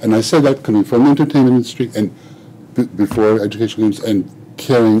 And I say that coming from the entertainment industry and before educational games and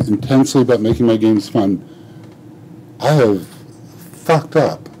caring intensely about making my games fun, I have fucked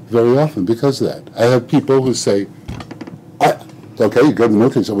up very often because of that. I have people who say, okay, you go to the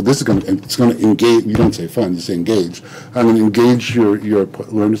military, so well, this is going to engage, you don't say fun, you say engage. I'm going to engage your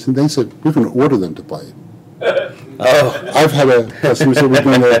learners, and they said, we're going to order them to play. Oh. I've had a customer say,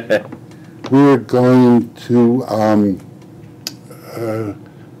 we're going to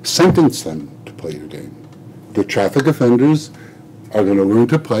sentence them to play your game. The traffic offenders are going to learn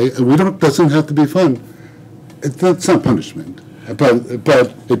to play, and it doesn't have to be fun. It's not punishment. But it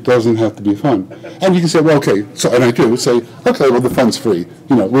doesn't have to be fun. And you can say, well, okay, so, and I do say, okay, well, the fun's free.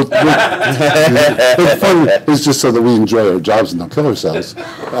 You know, the fun is just so that we enjoy our jobs and don't kill ourselves.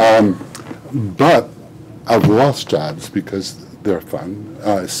 But I've lost jobs because they're fun.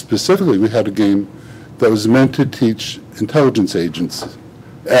 Specifically, we had a game that was meant to teach intelligence agents,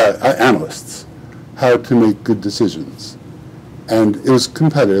 analysts, how to make good decisions. And it was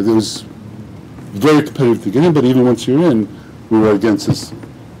competitive. It was very competitive at the beginning, but even once you're in, we were against this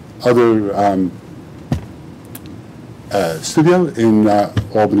other studio in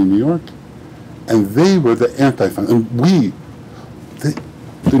Albany, New York, and they were the anti-fun. And the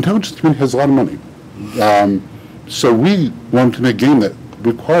intelligence community has a lot of money. So we wanted to make a game that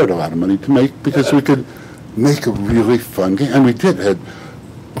required a lot of money to make because we could make a really fun game. And we did. It had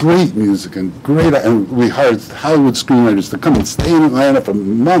great music and we hired Hollywood screenwriters to come and stay in Atlanta for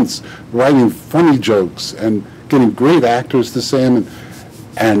months writing funny jokes and getting great actors to say them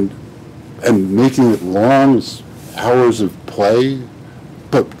and making it long hours of play,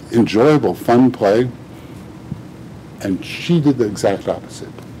 but enjoyable, fun play. And she did the exact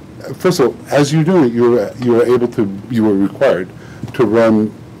opposite. First of all, as you're doing it, you were required to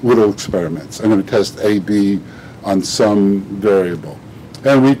run little experiments. I'm going to test A, B on some variable.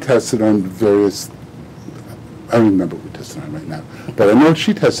 And we tested on various, I don't remember what we tested on right now, but I know what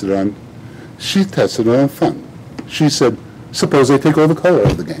she tested on. She tested on fun. She said, suppose I take all the color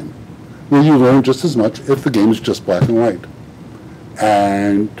out of the game. Will you learn just as much if the game is just black and white?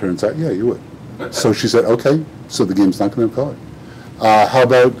 And turns out, yeah, you would. So she said, okay, so the game's not going to have color. How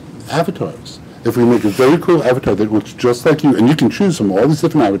about avatars? If we make a very cool avatar that looks just like you, and you can choose from all these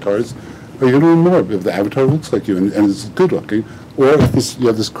different avatars, are you going to learn more if the avatar looks like you and is good looking, or if you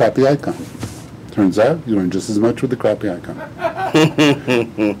have this crappy icon? Turns out you learn just as much with the crappy icon.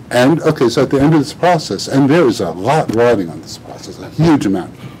 And, okay, so at the end of this process, and there is a lot riding on this process, a huge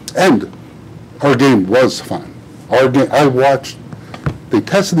amount. And our game was fun. I watched, they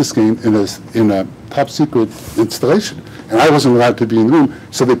tested this game in a top secret installation, and I wasn't allowed to be in the room,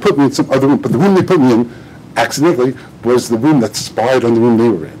 so they put me in some other room. But the room they put me in, accidentally, was the room that spied on the room they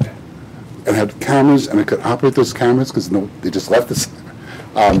were in. And had cameras, and I could operate those cameras, because they just left us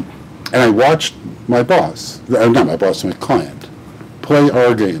there. And I watched my boss, not my boss, my client, play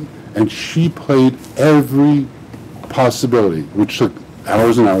our game. And she played every possibility, which took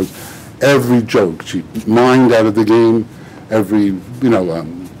hours and hours, every joke. She mined out of the game, every,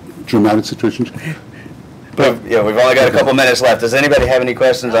 dramatic situation. But yeah, we've only got a couple minutes left. Does anybody have any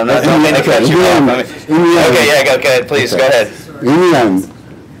questions? I'm not mean to cut you off. Go ahead. Please, go ahead. In the end,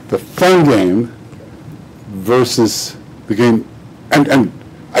 the fun game versus the game, and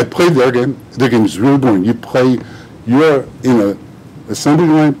I played their game. Their game is really boring. You're in a assembly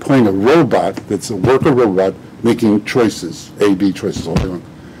line playing a robot that's a worker robot making choices, A, B choices all day long.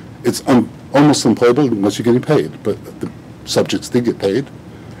 It's almost unplayable unless you're getting paid, but the subjects did get paid,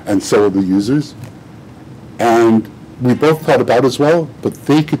 and so are the users. And we both thought about it as well, but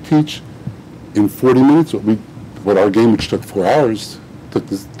they could teach in 40 minutes what our game, which took 4 hours,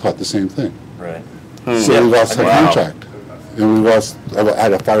 taught the same thing. Right. So we lost our contract. And I had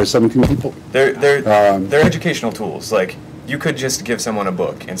to fire 17 people. They're educational tools. Like, you could just give someone a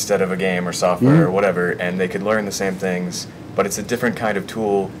book instead of a game or software or whatever, and they could learn the same things, but it's a different kind of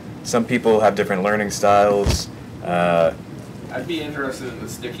tool. Some people have different learning styles. I'd be interested in the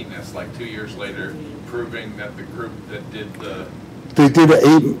stickiness, like 2 years later, proving that the group that did the They did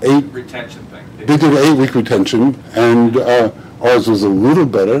an eight retention thing. They did an 8-week retention, and ours was a little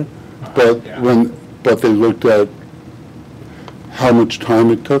better, but they looked at how much time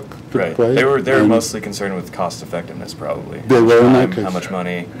it took to play. They were mostly concerned with cost effectiveness, probably. They were in that case. How much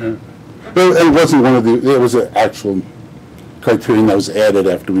money. Yeah. But it wasn't one of the. It was an actual criterion that was added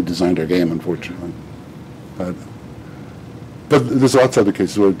after we designed our game, unfortunately. But there's lots of other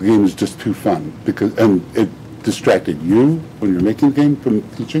cases where the game is just too fun and it distracted you when you're making the game from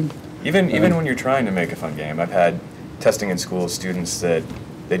teaching. Even when you're trying to make a fun game, I've had testing in school students that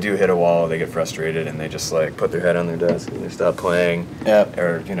they do hit a wall, they get frustrated, and they just like put their head on their desk and they stop playing,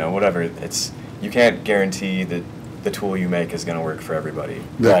 or whatever. You can't guarantee that the tool you make is going to work for everybody.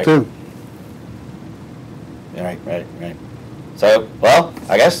 That too. Right. So, well,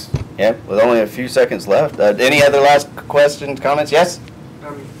 I guess with only a few seconds left. Any other last questions, comments? Yes.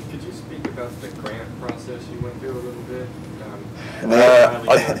 Could you speak about the grant process you went through a little bit?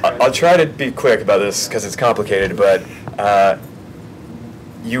 I'll try to be quick about this because it's complicated, but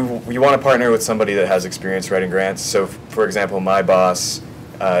you want to partner with somebody that has experience writing grants. So, for example, my boss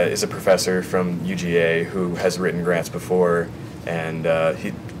is a professor from UGA who has written grants before, and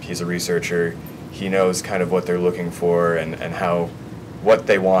he's a researcher. He knows kind of what they're looking for and what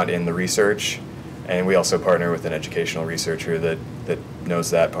they want in the research. And we also partner with an educational researcher that knows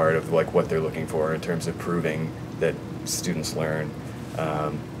that part of like what they're looking for in terms of proving that students learn.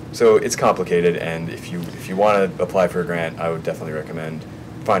 So it's complicated, and if you want to apply for a grant, I would definitely recommend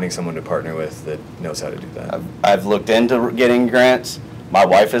finding someone to partner with that knows how to do that. I've looked into getting grants. My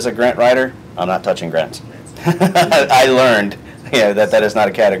wife is a grant writer. I'm not touching grants. I learned that is not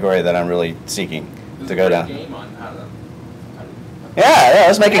a category that I'm really seeking to go down. Yeah,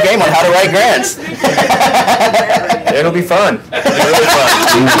 let's make a game on how to write grants. It'll be fun. It'll be really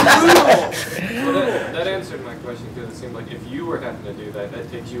fun. Well, that answered my question, because it seemed like if you were having to do that, that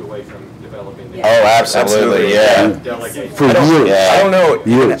takes you away from developing the Oh, absolutely, yeah. Delegate. For years. I don't know,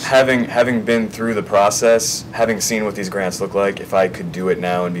 even having been through the process, having seen what these grants look like, if I could do it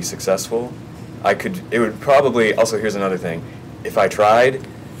now and be successful, it would probably, also here's another thing, if I tried,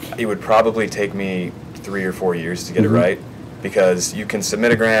 it would probably take me 3 or 4 years to get it right, because you can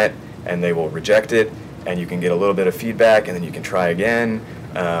submit a grant and they will reject it, and you can get a little bit of feedback and then you can try again,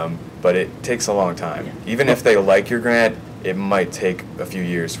 but it takes a long time. Even if they like your grant, it might take a few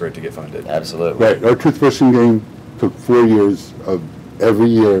years for it to get funded. Absolutely. Right. Our toothbrushing game took 4 years of every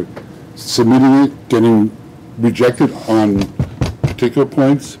year submitting it, getting rejected on particular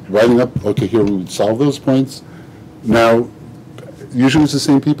points, writing up, okay, here we would solve those points. Now, usually it's the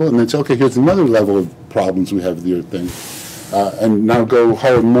same people, and then say, okay, here's another level of problems we have with your thing. And now go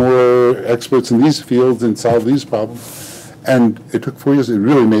hire more experts in these fields and solve these problems. And it took 4 years. It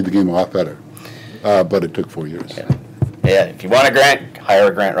really made the game a lot better. But it took 4 years. Yeah, if you want a grant,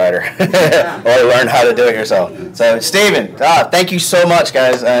 hire a grant writer. Or learn how to do it yourself. So, Stephen, thank you so much,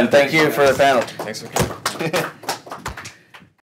 guys, and thank you for the panel. Thanks for coming.